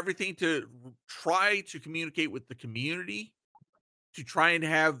did everything to try to communicate with the community, to try and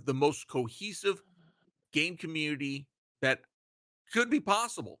have the most cohesive game community that could be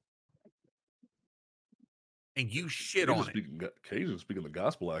possible. And you shit on it. Cajun speaking the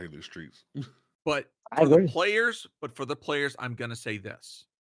gospel out here in the streets. But I for agree. the players, I'm going to say this.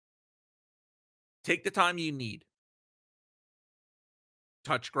 Take the time you need.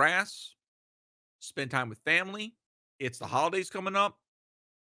 Touch grass. Spend time with family. It's the holidays coming up.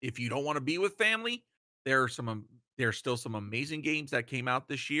 If you don't want to be with family, there's still some amazing games that came out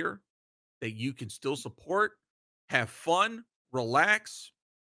this year that you can still support, have fun, relax.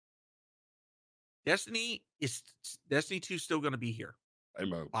 Destiny 2 still going to be here.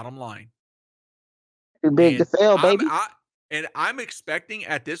 Amen. Bottom line. Too big to fail, baby. I'm expecting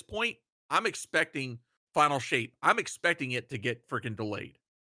at this point, I'm expecting Final Shape. I'm expecting it to get freaking delayed.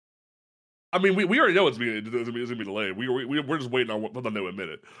 I mean, we already know it's going to be delayed. We're just waiting on what they'll admit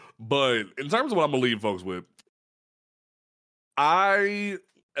it. But in terms of what I'm going to leave folks with, I'm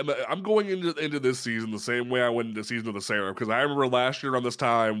going into this season the same way I went into the season of the Seraph, because I remember last year around this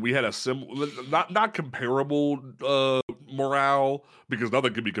time we had a not comparable morale, because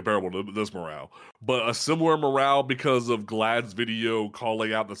nothing could be comparable to this morale, but a similar morale because of Glad's video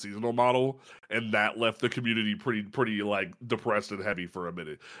calling out the seasonal model, and that left the community pretty like depressed and heavy for a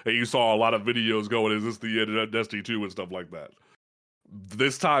minute. And you saw a lot of videos going, "Is this the end of Destiny 2?" and stuff like that.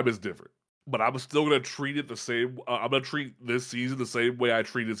 This time is different. But I'm still gonna treat it the same. I'm gonna treat this season the same way I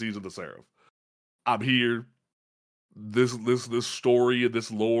treated season of the Seraph. I'm here. This story and this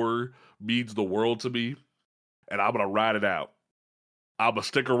lore means the world to me, and I'm gonna ride it out. I'm gonna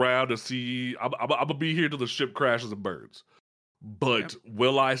stick around to see. I'm gonna be here till the ship crashes and burns. But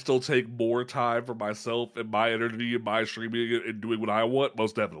will I still take more time for myself and my energy and my streaming and doing what I want?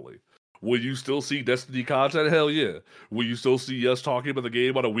 Most definitely. Will you still see Destiny content? Hell yeah. Will you still see us talking about the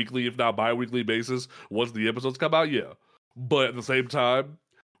game on a weekly, if not bi-weekly basis once the episodes come out? Yeah. But at the same time,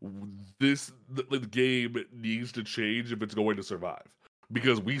 the game needs to change if it's going to survive.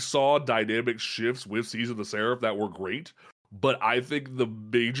 Because we saw dynamic shifts with Season of the Seraph that were great, but I think the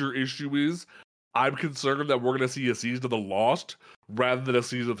major issue is I'm concerned that we're going to see a Season of the Lost rather than a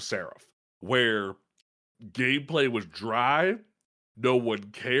Season of Seraph, where gameplay was dry, no one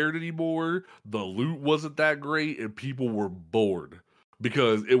cared anymore, the loot wasn't that great, and people were bored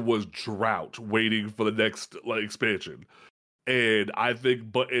because it was drought waiting for the next expansion. And I think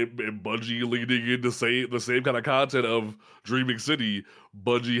and Bungie leading into the same kind of content of Dreaming City,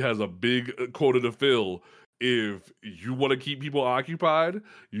 Bungie has a big quota to fill. If you want to keep people occupied,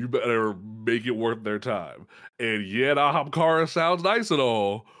 you better make it worth their time. And yeah, Hamkara sounds nice and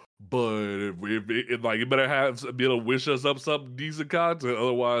all, but if it better be able to wish us up some decent content,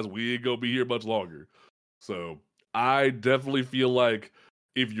 otherwise we ain't gonna be here much longer. So I definitely feel like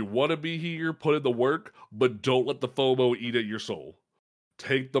if you want to be here, put in the work, but don't let the FOMO eat at your soul.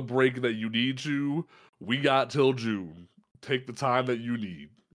 Take the break that you need to. We got till June. Take the time that you need.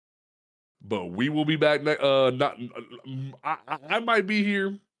 But we will be back. I might be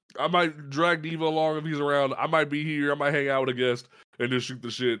here. I might drag Diva along if he's around. I might be here. I might hang out with a guest and just shoot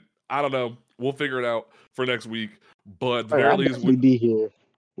the shit. I don't know. We'll figure it out for next week. But at the very I'll least, definitely be here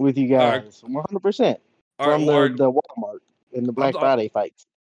with you guys, 100% from the Walmart in the Black Friday fights.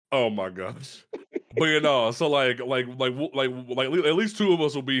 Oh my gosh! But you know, so like at least 2 of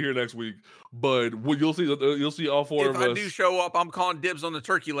us will be here next week. But you'll see all 4 of us. If I do show up, I'm calling dibs on the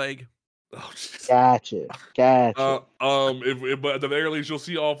turkey leg. Oh, geez. Gotcha. But at the very least, you'll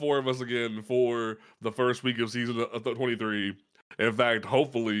see all 4 of us again for the first week of season 23. In fact,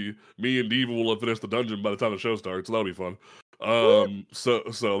 hopefully, me and Diva will have finished the dungeon by the time the show starts. So that'll be fun. So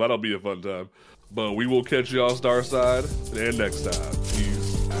that'll be a fun time. But we will catch y'all Starside and next time. Peace.